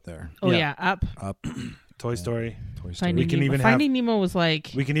 Inc. is up there. Oh yeah, up. Toy Story. Toy Story. Finding We can Nemo. even Finding Nemo was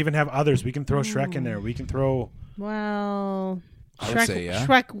like, We can even have others. We can throw Shrek in there. We can throw. well, I would say, yeah.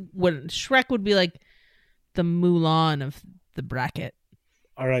 Shrek would be like the Mulan of the bracket.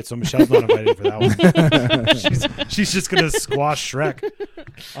 All right, so Michelle's not invited for that one. she's just gonna squash Shrek.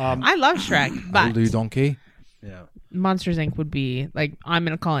 I love Shrek, but Lou Donkey. Yeah, Monsters Inc. would be like, I'm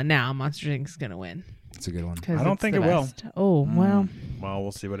gonna call it now. Monsters Inc.'s gonna win. It's a good one. 'Cause I don't it's think the it will. best. Oh well. Well,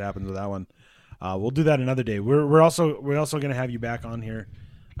 we'll see what happens with that one. We'll do that another day. We're also gonna have you back on here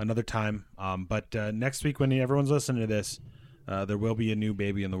another time. But next week when everyone's listening to this, there will be a new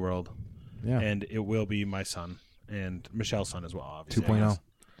baby in the world. Yeah. And it will be my son and Michelle's son as well. Obviously, 2.0.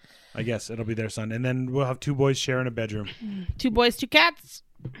 I guess it'll be their son, and then we'll have 2 boys sharing a bedroom. 2 boys, 2 cats.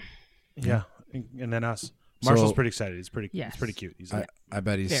 Yeah, and then us. Marshall's So- pretty excited. He's pretty Yes. cute. He's like, I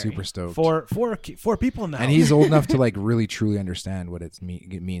bet he's Very. super stoked. four people in the house. And he's old enough to like really truly understand what it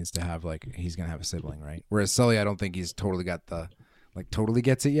means to have like he's gonna have a sibling, right? Whereas Sully, I don't think he's totally got totally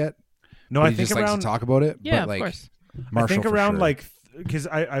gets it yet. No, But I he think just likes around to talk about it. Yeah, but of like, course. Marshall I think for around sure. because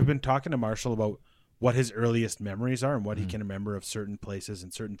I've been talking to Marshall about what his earliest memories are and what he can remember of certain places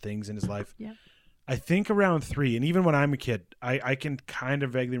and certain things in his life. Yeah. I think around 3, and even when I'm a kid, I can kind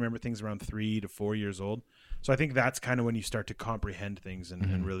of vaguely remember things around 3 to 4 years old. So I think that's kind of when you start to comprehend things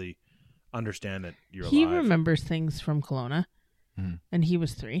and really understand that you're He alive. remembers things from Kelowna, and he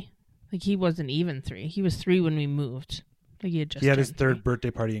was 3. Like, he wasn't even 3. He was 3 when we moved. Like, he had just He had his turned 3rd 3. birthday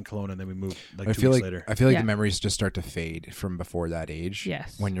party in Kelowna, and then we moved like I 2 feel weeks like later. I feel like Yeah. the memories just start to fade from before that age.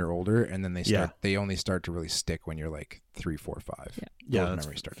 Yes. When you're older, and then Yeah. they only start to really stick when you're like 3, 4, 5. Yeah, Those that's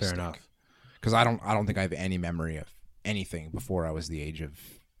memories start to fair stick. enough. Because I don't think I have any memory of anything before I was the age of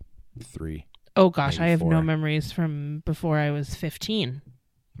 3. Oh, gosh. maybe I have 4. no memories from before I was 15.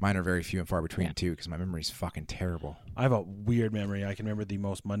 Mine are very few and far between Yeah. too, because my memory's fucking terrible. I have a weird memory. I can remember the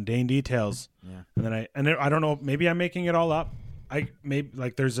most mundane details. Yeah. And then I don't know, maybe I'm making it all up.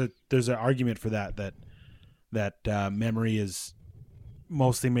 There's an argument for that memory is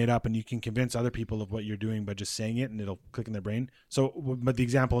mostly made up, and you can convince other people of what you're doing by just saying it, and it'll click in their brain. So, but the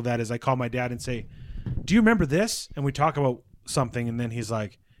example of that is I call my dad and say, "Do you remember this?" And we talk about something, and then he's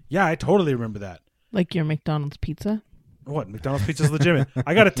like, "Yeah, I totally remember that." Like your McDonald's pizza? What? McDonald's pizza is legitimate.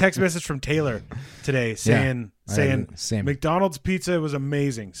 I got a text message from Taylor today saying same. McDonald's pizza was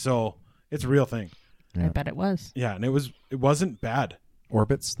amazing. So it's a real thing. I bet it was. Yeah, and it wasn't bad.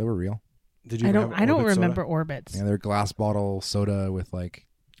 Orbits, they were real. Did you? I don't Orbit remember soda? Orbits. Yeah, they're glass bottle soda with like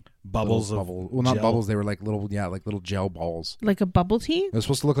bubbles of well, not gel. bubbles. They were like little gel balls. Like a bubble tea? It was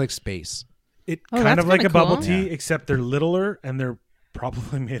supposed to look like space. It Oh, kind that's of like kinda a bubble cool. tea, Yeah. except they're littler and they're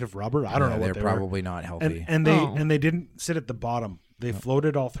probably made of rubber. I don't know what They're they probably were. not healthy. And they didn't sit at the bottom. They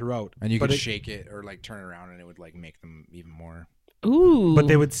floated all throughout. And you But could it- shake it or like turn it around, and it would like make them even more. Ooh. But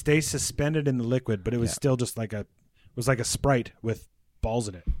they would stay suspended in the liquid, but it was Yeah. still just like a Sprite with balls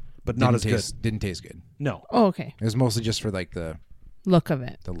in it, but not as good. Didn't taste good. No. Oh, okay. It was mostly just for like the Look of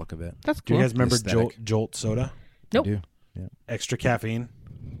it. look of it. That's Do cool. you guys remember Aesthetic. Jolt soda? Nope. I do. Yeah. Extra caffeine,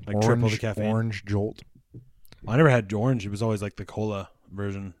 like triple the caffeine. Orange Jolt. I never had orange. It was always like the cola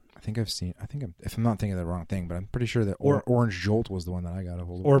version. If I'm not thinking of the wrong thing, but I'm pretty sure that Or- Orange Jolt was the one that I got a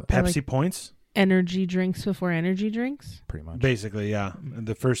hold of. Or but Pepsi like- Points. Energy drinks before energy drinks? pretty much. Basically, yeah. And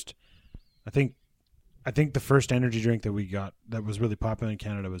the first, I think the first energy drink that we got that was really popular in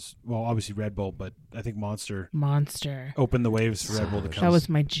Canada was, well, obviously Red Bull, but I think Monster opened the waves for Red Bull to come. That was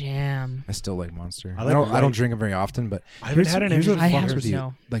my jam. I still like Monster. I I, like don't Light. drink them very often, but I haven't had an energy what drink. I fucks have with you.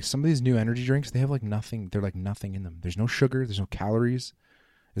 no. Like some of these new energy drinks, they have like nothing. They're like nothing in them. There's no sugar. There's no calories.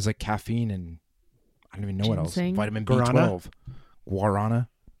 There's like caffeine and I don't even know what else. Ginseng? Vitamin Guarana? B12, guarana.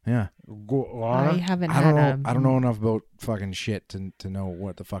 Yeah, I haven't I had don't know. a... I don't know enough about fucking shit to know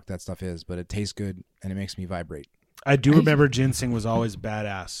what the fuck that stuff is, but it tastes good and it makes me vibrate. I do remember ginseng was always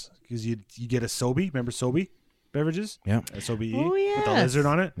badass because you get a Sobe. Remember Sobe beverages? Yeah, SOBE Oh, with the yes. lizard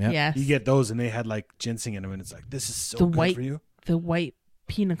on it. Yeah. Yes. You get those and they had like ginseng in them, and it's like this is so The good white- for you. The white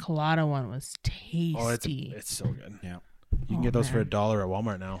pina colada one was tasty. Oh, it's so good. Yeah. You can get those for $1 at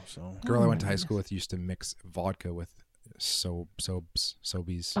Walmart now. So Girl I went to high school with used to mix vodka with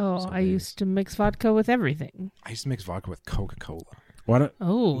Sobies. Oh, I used to mix vodka with everything. I used to mix vodka with Coca-Cola. what?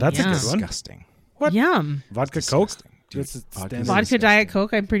 Oh, That's a yum. good one. Disgusting. What? Yum. Vodka Coke. Disgusting. Dude, That's a vodka's standard. Vodka disgusting. Diet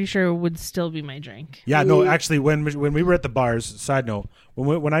Coke, I'm pretty sure would still be my drink. Yeah, no, actually, when we were at the bars, side note,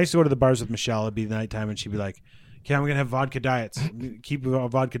 when I used to go to the bars with Michelle, it'd be nighttime, and she'd be like, "Okay, I'm gonna have vodka diets. Keep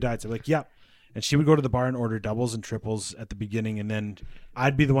vodka diets." I'm like, "Yep." And she would go to the bar and order doubles and triples at the beginning, and then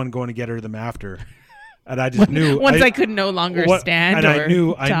I'd be the one going to get her them after. And I just knew Once I could no longer stand and or I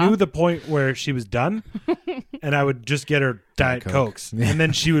knew talk. the point where she was done, and I would just get her Diet Coke. Cokes, and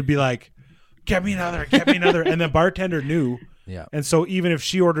then she would be like, "Get me another," and the bartender knew. Yeah. And so even if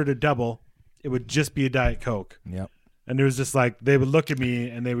she ordered a double, it would just be a Diet Coke. Yep. And it was just like they would look at me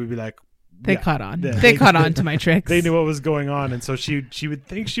and they would be like, They yeah. caught on. Yeah, They caught on to my tricks. They knew what was going on, and so she would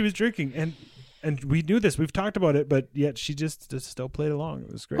think she was drinking, and we knew this. We've talked about it, but yet she just still played along.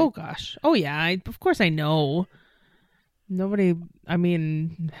 It was great. Oh gosh. Oh yeah. Of course I know. Nobody. I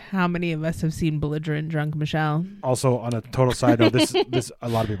mean, how many of us have seen belligerent drunk Michelle? Also, on a total side note, this a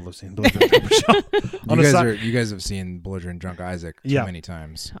lot of people have seen Belligerent Drunk Michelle. On a You guys have seen Belligerent Drunk Isaac too Yeah. many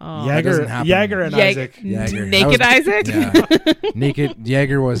times. Oh. That doesn't happen. Jagger and Isaac. Jagger. Naked Isaac? Yeah. Naked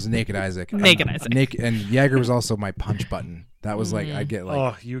Jagger was Naked Isaac. Naked Isaac. And Jagger was also my punch button. That was like I get like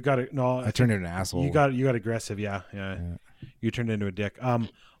Oh, you got it. No, I turned into an asshole. You got aggressive. Yeah. You turned into a dick.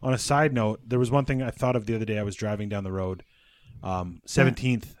 On a side note, there was one thing I thought of the other day. I was driving down the road,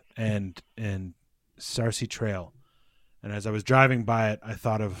 17th and Sarcee Trail, and as I was driving by it, I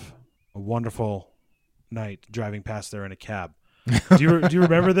thought of a wonderful night driving past there in a cab. Do you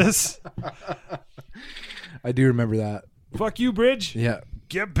remember this? I do remember that. Fuck you, bridge. Yeah.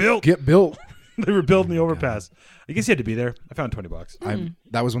 Get built. Get built. They were building the overpass. I guess you had to be there. I found $20.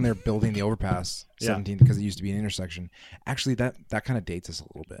 That was when they were building the overpass, Yeah. 17th, because it used to be an intersection. Actually, that kind of dates us a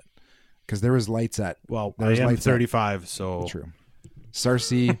little bit, because there was lights at. Well, there I was am lights at- 35, so True.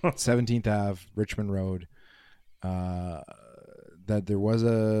 Sarcee, 17th Ave, Richmond Road. That there was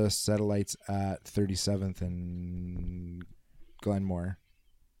a set of lights at 37th and Glenmore.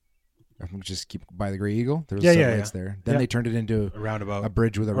 I'm just keep by the Grey Eagle. There was a set of lights there. Then they turned it into a roundabout, a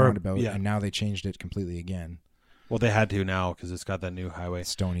bridge with a roundabout, yeah. and now they changed it completely again. Well, they had to now because it's got that new highway.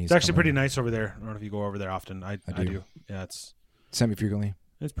 Stoney's. It's actually coming. pretty nice over there. I don't know if you go over there often. I do. Yeah, it's Semi-frequently.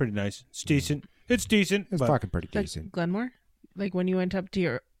 It's pretty nice. It's decent. It's decent. It's but fucking pretty Like decent. Glenmore? Like when you went up to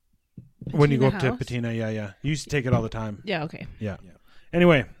your when you go up Patina to house? Patina, yeah. You used to take it all the time. Yeah, okay. Yeah.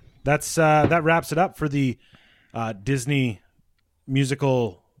 Anyway, that's that wraps it up for the Disney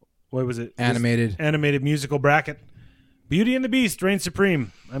musical. What was it? Animated musical bracket. Beauty and the Beast reigns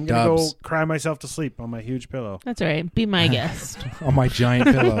supreme. I'm going to go Dubs. cry myself to sleep on my huge pillow. That's all right. Be my guest. On my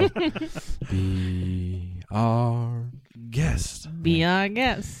giant pillow. Be our guest. Be our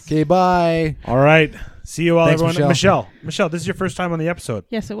guest. Okay, bye. All right. See you all, Thanks, everyone. Michelle. Michelle, this is your first time on the episode.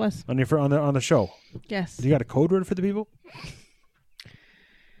 Yes, it was. On the show. Yes. You got a code word for the people?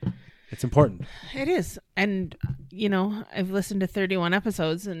 It's important. It is. And, I've listened to 31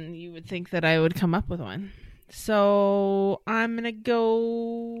 episodes, and you would think that I would come up with one. So I'm going to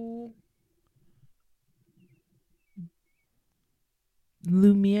go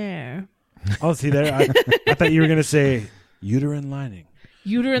Lumiere. Oh, see there. I thought you were going to say uterine lining.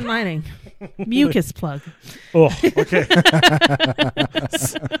 Uterine lining. Mucus plug. Oh, okay.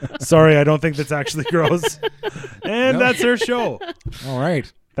 Sorry, I don't think that's actually gross. And that's our show. All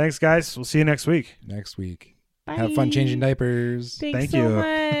right. Thanks, guys. We'll see you next week. Bye. Have fun changing diapers. Thanks Thank so you.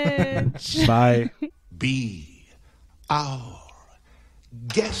 much. Bye. Be our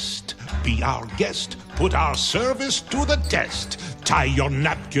guest. Be our guest. Put our service to the test. Tie your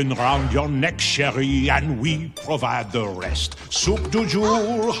napkin round your neck, Sherry, and we provide the rest. Soup du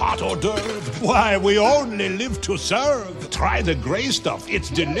jour, hot hors d'oeuvre. Why, we only live to serve. Try the gray stuff.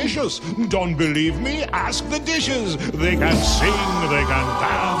 It's delicious. Don't believe me? Ask the dishes. They can sing, they can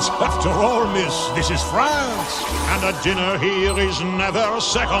dance. After all, miss, this is France. And a dinner here is never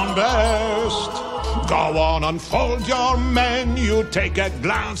second best. Go on, unfold your menu, take a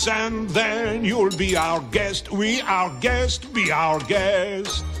glance, and then you'll be our guest. We our guest, be our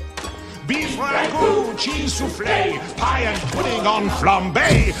guest. Beef ragout, cheese soufflé, pie and pudding on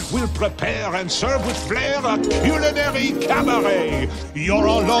flambé. We'll prepare and serve with flair a culinary cabaret. You're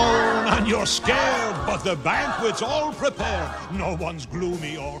alone and you're scared, but the banquet's all prepared. No one's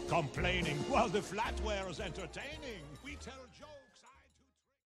gloomy or complaining, while the flatware's entertaining. We tell jokes.